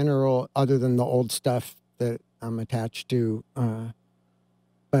in general, other than the old stuff that I'm attached to.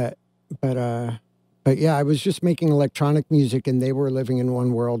 But yeah, I was just making electronic music, and they were living in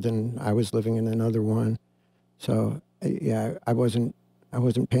one world, and I was living in another one. So yeah, I wasn't I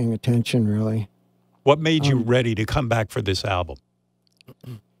wasn't paying attention really. What made you ready to come back for this album?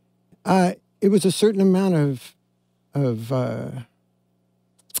 It was a certain amount of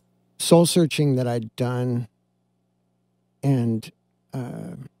soul searching that I'd done, and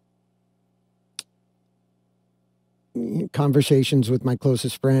conversations with my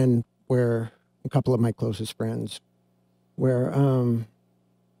closest friend, where a couple of my closest friends, where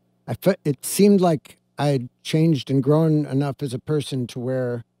it seemed like I had changed and grown enough as a person to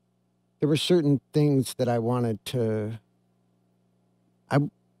where there were certain things that I wanted to.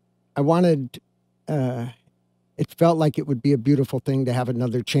 I wanted. It felt like it would be a beautiful thing to have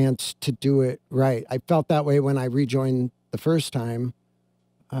another chance to do it right. I felt that way when I rejoined the first time.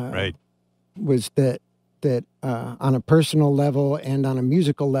 Right. Was that on a personal level and on a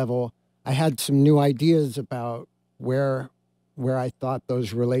musical level, I had some new ideas about where I thought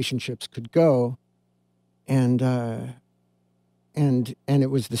those relationships could go, and it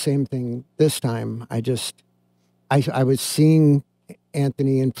was the same thing this time. I was seeing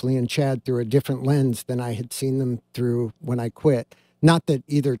Anthony and Flea and Chad through a different lens than I had seen them through when I quit. Not that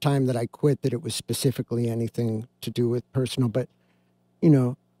either time that I quit that it was specifically anything to do with personal, but you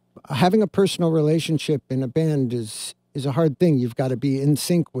know, having a personal relationship in a band is a hard thing. You've got to be in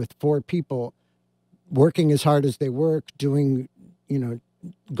sync with four people, working as hard as they work, doing, you know,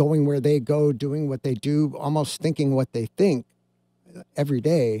 going where they go, doing what they do, almost thinking what they think every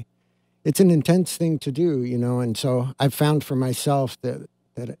day. It's an intense thing to do, you know, and so I've found for myself that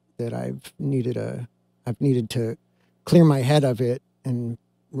I've needed to clear my head of it and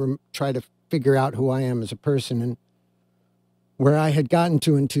try to figure out who I am as a person. And where I had gotten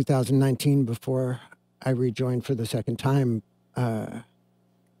to in 2019 before I rejoined for the second time, I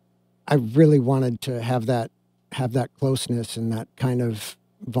really wanted to have that closeness and that kind of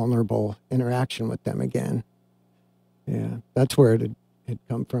vulnerable interaction with them again. Yeah, that's where it had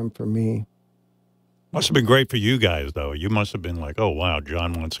come from for me. Must have been great for you guys, though. You must have been like, oh, wow,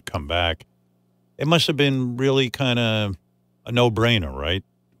 John wants to come back. It must have been really kind of a no-brainer, right?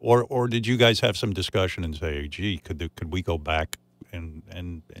 Or did you guys have some discussion and say, gee, could we go back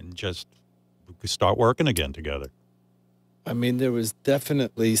and just start working again together? I mean, there was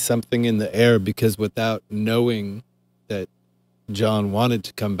definitely something in the air, because without knowing that John wanted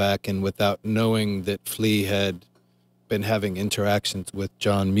to come back and without knowing that Flea had been having interactions with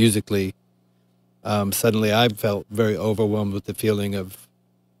John musically, suddenly I felt very overwhelmed with the feeling of,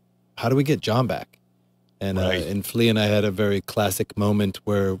 how do we get John back? And right. And Flea and I had a very classic moment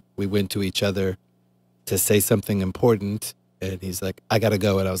where we went to each other to say something important, and he's like, I gotta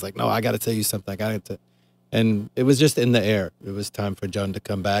go. And I was like, no, I gotta tell you something. And it was just in the air. It was time for John to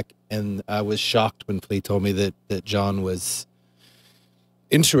come back. And I was shocked when Flea told me that John was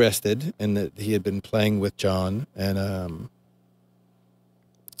interested and that he had been playing with John. And,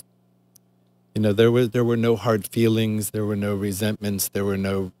 you know, there were no hard feelings. There were no resentments. There were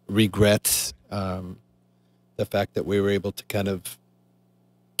no regrets. The fact that we were able to kind of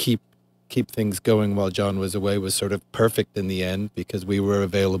keep things going while John was away was sort of perfect in the end, because we were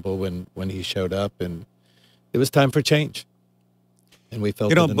available when he showed up, and it was time for change. And we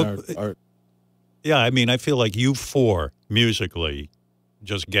felt it in our art. Yeah, I mean, I feel like you four musically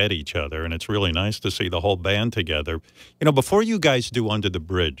just get each other, and it's really nice to see the whole band together. You know, before you guys do Under the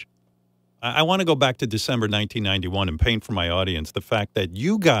Bridge, I want to go back to December 1991 and paint for my audience the fact that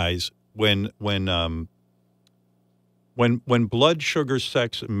you guys, when Blood, Sugar,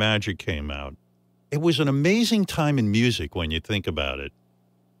 Sex, and Magic came out, it was an amazing time in music when you think about it.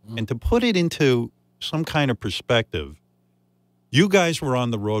 And to put it into some kind of perspective, you guys were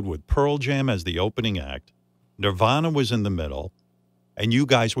on the road with Pearl Jam as the opening act, Nirvana was in the middle, and you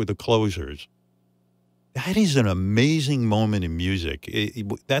guys were the closers. That is an amazing moment in music.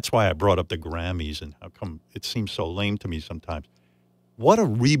 That's why I brought up the Grammys and how come it seems so lame to me sometimes. What a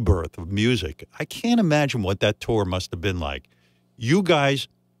rebirth of music. I can't imagine what that tour must have been like. You guys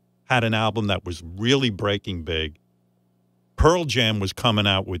had an album that was really breaking big. Pearl Jam was coming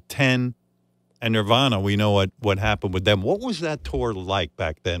out with 10, and Nirvana, we know what happened with them. What was that tour like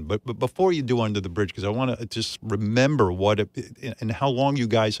back then? But before you do Under the Bridge, because I want to just remember and how long you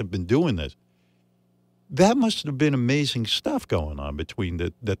guys have been doing this. That must have been amazing stuff going on between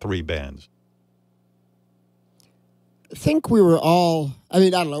the three bands. I think we were all, I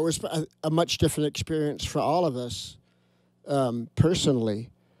mean, I don't know, it was a much different experience for all of us personally.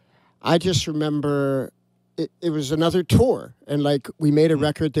 I just remember it was another tour, and like we made a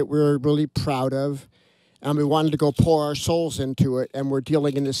record that we were really proud of, and we wanted to go pour our souls into it, and we're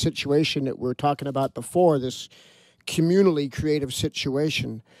dealing in this situation that we were talking about before, this communally creative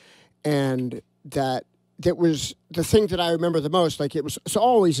situation, and that that was the thing that I remember the most. Like it's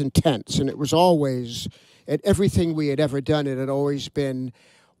always intense, and it was always at everything we had ever done. It had always been,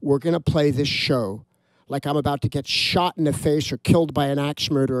 we're going to play this show like I'm about to get shot in the face or killed by an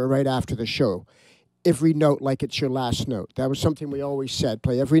axe murderer right after the show. Every note like it's your last note. That was something we always said.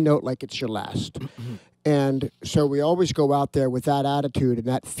 Play every note like it's your last. And so we always go out there with that attitude and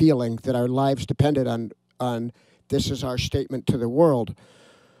that feeling that our lives depended on this is our statement to the world.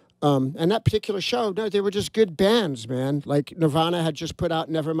 And that particular show, no, they were just good bands, man. Like Nirvana had just put out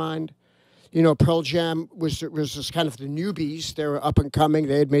Nevermind. You know, Pearl Jam was just kind of the newbies. They were up and coming.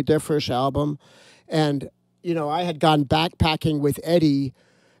 They had made their first album. And, you know, I had gone backpacking with Eddie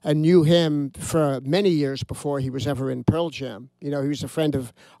and knew him for many years before he was ever in Pearl Jam. You know, he was a friend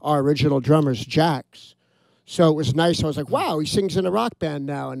of our original drummers, Jax. So it was nice. I was like, wow, he sings in a rock band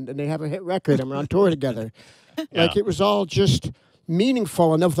now, and they have a hit record, and we're on tour together. Yeah. Like, it was all just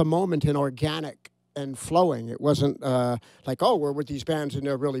meaningful and of the moment and organic and flowing. It wasn't like, oh, we're with these bands and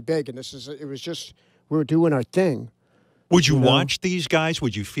they're really big, and it was just, we were doing our thing. Would you watch these guys?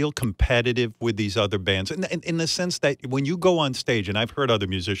 Would you feel competitive with these other bands? In the sense that when you go on stage, and I've heard other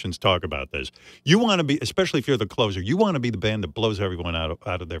musicians talk about this, you want to be, especially if you're the closer, you want to be the band that blows everyone out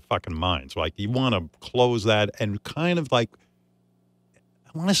of their fucking minds. Like, you want to close that and kind of like,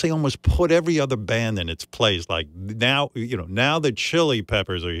 I want to say almost put every other band in its place. Like, now, you know, now the Chili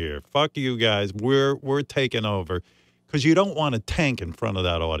Peppers are here. Fuck you guys. We're taking over. Because you don't want to tank in front of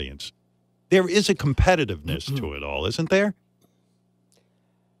that audience. There is a competitiveness to it all, isn't there?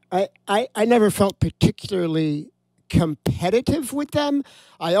 I never felt particularly competitive with them.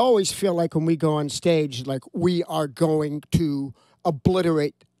 I always feel like when we go on stage, like we are going to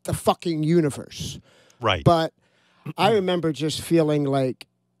obliterate the fucking universe. Right. But I remember just feeling like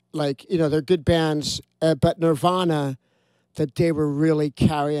you know, they're good bands, but Nirvana, that they were really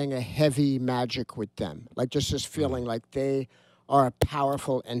carrying a heavy magic with them. Like just this feeling like they are a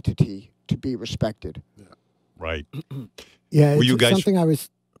powerful entity to be respected. Yeah. Right. Yeah, Were it's you guys something I was.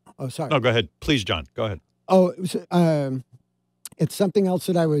 Oh, sorry. No, go ahead. Please, John. Go ahead. Oh, it was, it's something else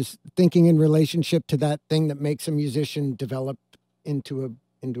that I was thinking in relationship to that thing that makes a musician develop into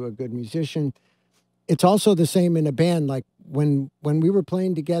a good musician. It's also the same in a band. Like when we were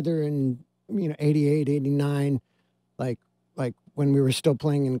playing together in 88, 89, like when we were still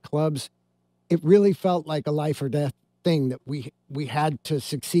playing in clubs, it really felt like a life or death thing that we had to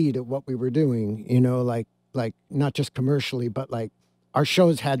succeed at what we were doing. You know, like not just commercially, but like our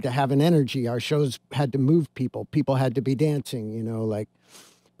shows had to have an energy. Our shows had to move people. People had to be dancing. You know, like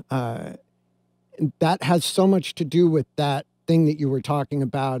that has so much to do with that thing that you were talking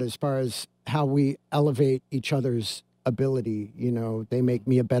about as far as how we elevate each other's ability. You know, they make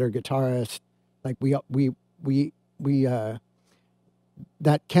me a better guitarist. Like we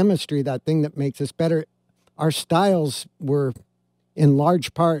that chemistry, that thing that makes us better. Our styles were in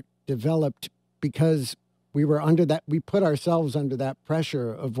large part developed because we were under that, we put ourselves under that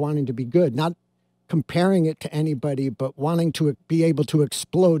pressure of wanting to be good, not comparing it to anybody, but wanting to be able to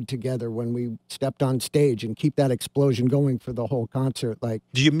explode together when we stepped on stage and keep that explosion going for the whole concert. Like,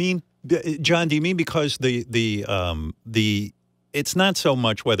 Do you mean, John, do you mean because it's not so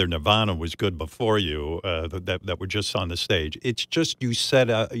much whether Nirvana was good before you that were just on the stage. It's just you set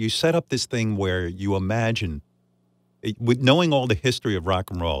up this thing where you imagine, with knowing all the history of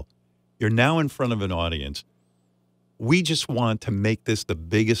rock and roll, you're now in front of an audience. We just want to make this the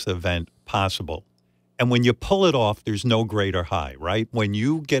biggest event possible. And when you pull it off, there's no greater high, right? When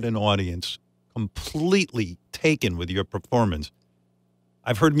you get an audience completely taken with your performance,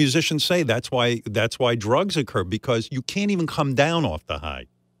 I've heard musicians say that's why drugs occur, because you can't even come down off the high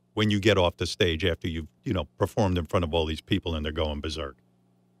when you get off the stage after you've performed in front of all these people and they're going berserk.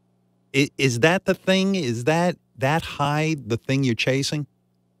 Is that the thing? Is that high the thing you're chasing?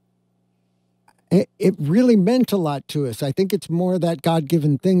 it really meant a lot to us. I think it's more that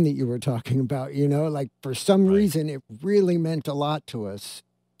God-given thing that you were talking about, like for some reason, it really meant a lot to us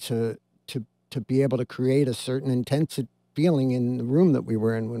to be able to create a certain intense feeling in the room that we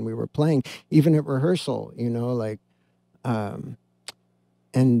were in when we were playing, even at rehearsal,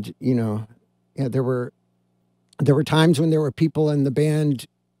 there were times when there were people in the band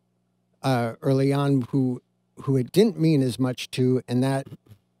early on who it didn't mean as much to, and that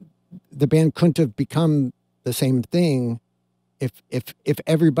the band couldn't have become the same thing if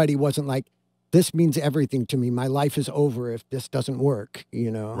everybody wasn't like, this means everything to me, my life is over if this doesn't work,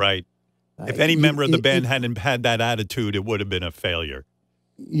 Right. If any member of the band hadn't had that attitude, it would have been a failure.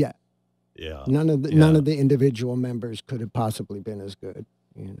 Yeah. Yeah. None of the individual members could have possibly been as good,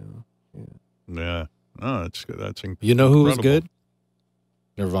 Yeah. Oh, that's incredible. You know who was good?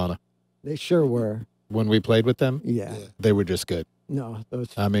 Nirvana. They sure were. when we played with them, Yeah. they were just good. No, those.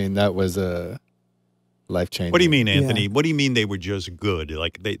 I mean, that was a life changing. What do you mean, Anthony? Yeah. What do you mean they were just good?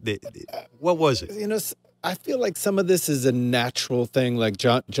 Like what was it? You know, I feel like some of this is a natural thing. Like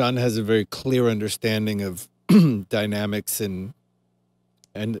John has a very clear understanding of dynamics, and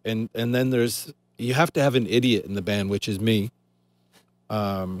then you have to have an idiot in the band, which is me.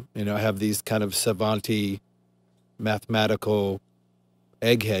 You know, I have these kind of savanty, mathematical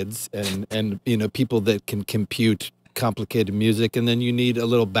eggheads, and you know, people that can compute complicated music, and then you need a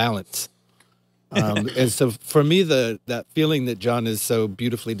little balance. And so for me, that feeling that John is so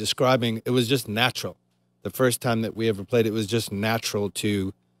beautifully describing, it was just natural. The first time that we ever played, it was just natural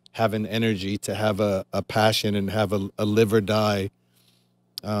to have an energy, to have a passion, and have a live or die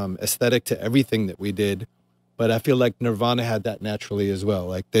aesthetic to everything that we did. But I feel like Nirvana had that naturally as well.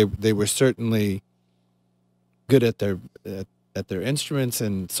 Like they were certainly good at their instruments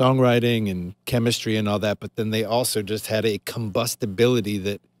and songwriting and chemistry and all that, but then they also just had a combustibility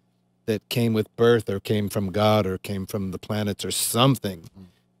that came with birth, or came from God, or came from the planets, or something.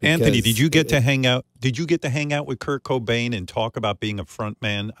 Anthony, Because did you get to hang out? Did you get to hang out with Kurt Cobain and talk about being a front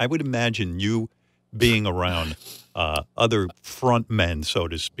man? I would imagine you being around other front men, so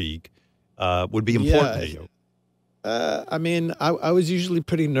to speak, would be important to you. I mean, I was usually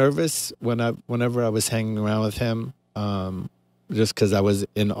pretty nervous whenever I was hanging around with him, just because I was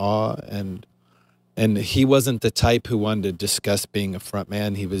in awe, and he wasn't the type who wanted to discuss being a front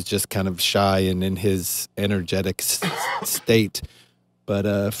man. He was just kind of shy and in his energetic state.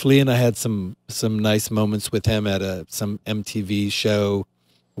 But Flea and I had some nice moments with him at some MTV show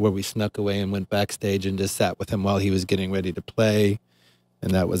where we snuck away and went backstage and just sat with him while he was getting ready to play.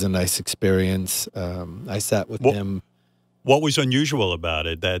 And that was a nice experience. I sat with him. What was unusual about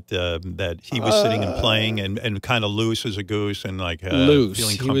it? That he was sitting and playing and kind of loose as a goose, and like loose.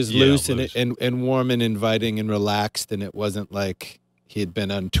 Feeling He was loose. And warm and inviting and relaxed, and it wasn't like he had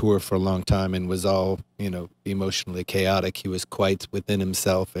been on tour for a long time and was all, you know, emotionally chaotic. He was quite within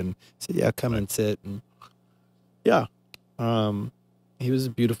himself and said, "Yeah, come and sit." And yeah, he was a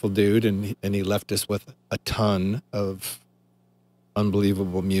beautiful dude, and he left us with a ton of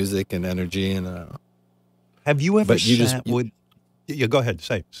unbelievable music and energy. And have you ever but you sat with? Yeah, go ahead.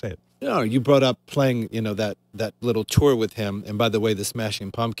 Say it. No, you brought up playing, you know, that little tour with him. And by the way, the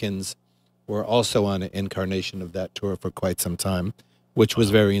Smashing Pumpkins were also on an incarnation of that tour for quite some time, which was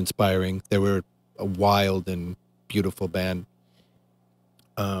very inspiring. They were a wild and beautiful band.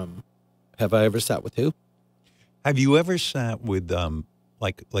 Have I ever sat with who? Have you ever sat with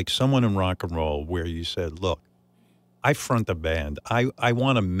like someone in rock and roll where you said, "Look, I front a band. I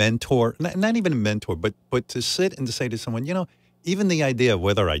want a mentor, not even a mentor, but to sit and to say to someone, you know, even the idea of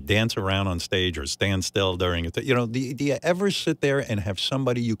whether I dance around on stage or stand still during it, you know, do you ever sit there and have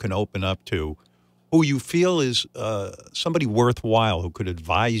somebody you can open up to who you feel is somebody worthwhile, who could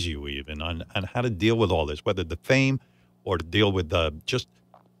advise you even on how to deal with all this, whether the fame or to deal with just,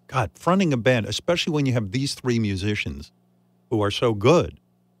 God, fronting a band, especially when you have these three musicians who are so good.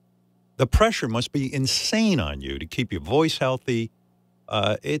 The pressure must be insane on you to keep your voice healthy.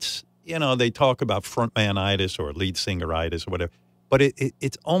 It's, you know, they talk about frontman-itis or lead singer-itis or whatever, but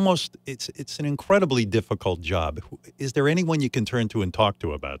it's almost, it's an incredibly difficult job. Is there anyone you can turn to and talk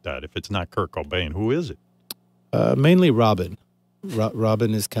to about that? If it's not Kurt Cobain, who is it? Mainly Robin.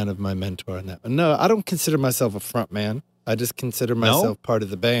 Robin is kind of my mentor in that. No, I don't consider myself a front man. I just consider myself part of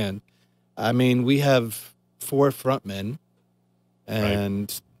the band. I mean, we have 4 frontmen,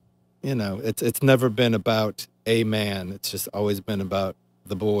 and you know, it's never been about a man. It's just always been about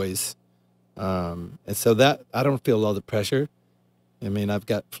the boys. And so that, I don't feel all the pressure. I mean, I've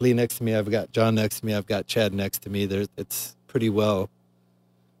got Flea next to me, I've got John next to me, I've got Chad next to me. It's pretty well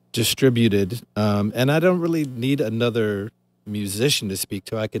distributed. And I don't really need another musician to speak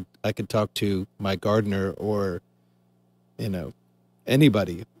to. I could talk to my gardener or, you know,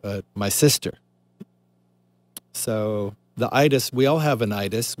 anybody, my sister. So the itis, we all have an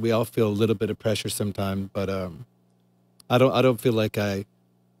itis. We all feel a little bit of pressure sometimes, but I don't feel like I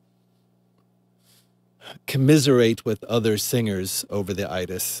commiserate with other singers over the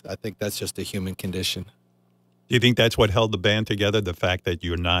itis. I think that's just a human condition. Do you think that's what held the band together? The fact that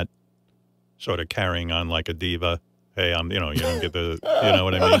you're not sort of carrying on like a diva? Hey, you know, you don't get the, you know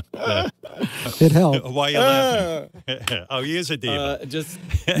what I mean? It helped. Why are you laughing? Oh, he is a diva. Just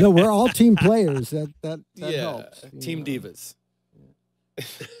No, we're all team players. That helps. Team divas.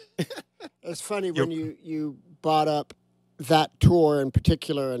 It's funny when you brought up that tour in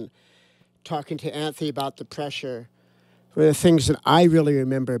particular and talking to Anthony about the pressure. One of the things that I really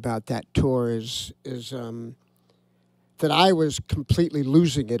remember about that tour is that I was completely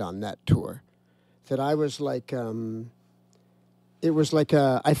losing it on that tour. that I was like, it was like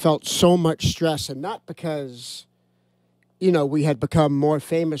I felt so much stress, and not because, you know, we had become more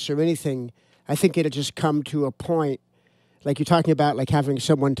famous or anything. I think it had just come to a point, like you're talking about, like having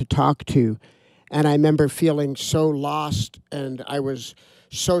someone to talk to. And I remember feeling so lost, and I was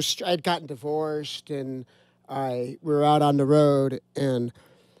I'd gotten divorced, and we were out on the road, and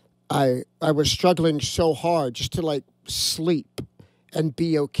I was struggling so hard just to like sleep and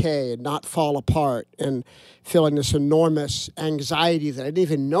be okay and not fall apart, and feeling this enormous anxiety that I didn't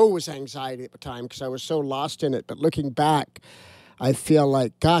even know was anxiety at the time because I was so lost in it. But looking back, I feel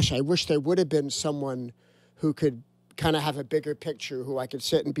like, gosh, I wish there would have been someone who could kind of have a bigger picture, who I could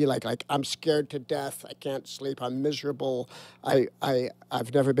sit and be like I'm scared to death, I can't sleep, I'm miserable,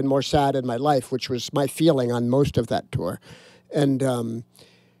 I've never been more sad in my life, which was my feeling on most of that tour. And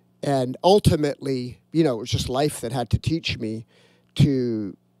ultimately, you know, it was just life that had to teach me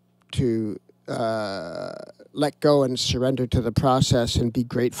to let go and surrender to the process and be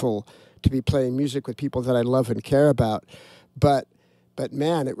grateful to be playing music with people that I love and care about. But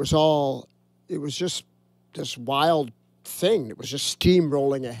man, it was just this wild thing. It was just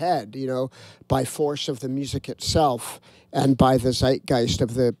steamrolling ahead, you know, by force of the music itself and by the zeitgeist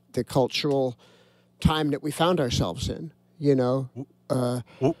of the cultural time that we found ourselves in, you know.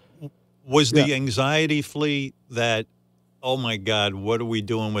 Was the anxiety, Flea, that, oh my God, what are we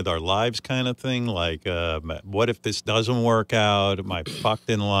doing with our lives kind of thing? Like, what if this doesn't work out? Am I fucked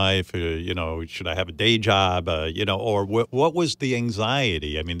in life? You know, should I have a day job? You know, or what was the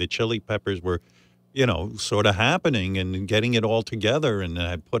anxiety? I mean, the Chili Peppers were, you know, sort of happening and getting it all together, and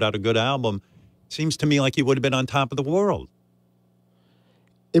had put out a good album. Seems to me like you would have been on top of the world.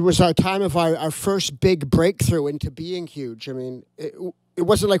 It was our time of our first big breakthrough into being huge. I mean, it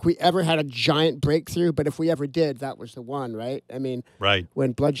wasn't like we ever had a giant breakthrough, but if we ever did, that was the one, right? I mean, right.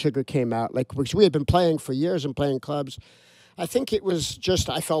 When Blood Sugar came out, like, which we had been playing for years and playing clubs, I think it was just,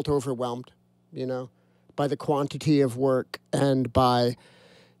 I felt overwhelmed, you know, by the quantity of work and by,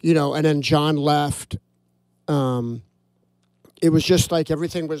 you know, and then John left. It was just like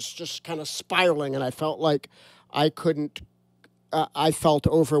everything was just kind of spiraling, and I felt like I couldn't, I felt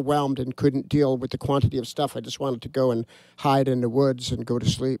overwhelmed and couldn't deal with the quantity of stuff. I just wanted to go and hide in the woods and go to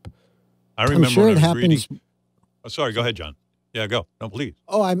sleep. I remember I'm sure when it I was happens. reading. Oh, sorry, go ahead, John. Yeah, go. No, please.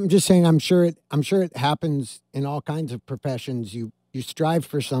 Oh, I'm just saying, I'm sure it happens in all kinds of professions. You strive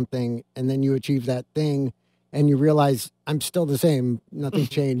for something, and then you achieve that thing, and you realize I'm still the same. Nothing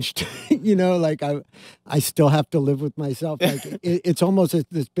changed. You know, like I still have to live with myself. Like it's almost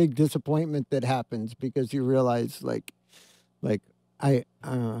this big disappointment that happens because you realize like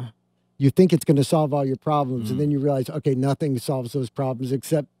you think it's going to solve all your problems, and then you realize, okay, nothing solves those problems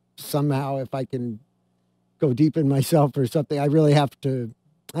except somehow if I can go deep in myself or something. I really have to.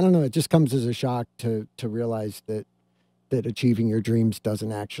 I don't know. It just comes as a shock to realize that achieving your dreams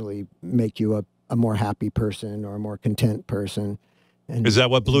doesn't actually make you a more happy person or a more content person. And is that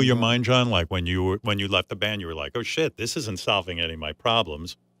what blew your mind, John? Like when you left the band, you were like, oh shit, this isn't solving any of my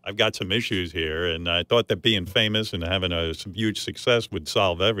problems. I've got some issues here, and I thought that being famous and having some huge success would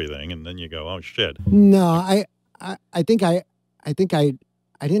solve everything. And then you go, oh shit. No, I think I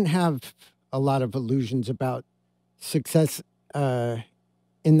didn't have a lot of illusions about success in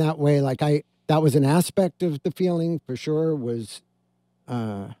that way. Like that was an aspect of the feeling for sure, was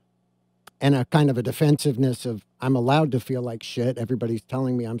and a kind of a defensiveness of I'm allowed to feel like shit. Everybody's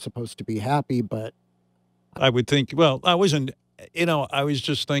telling me I'm supposed to be happy, but I would think, well, I wasn't, you know, I was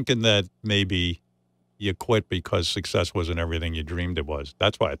just thinking that maybe you quit because success wasn't everything you dreamed it was.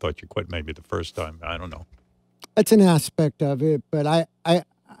 That's why I thought you quit maybe the first time. I don't know. That's an aspect of it, but I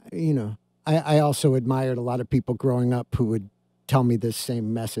also admired a lot of people growing up who would tell me this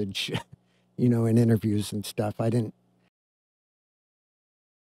same message, you know, in interviews and stuff. I didn't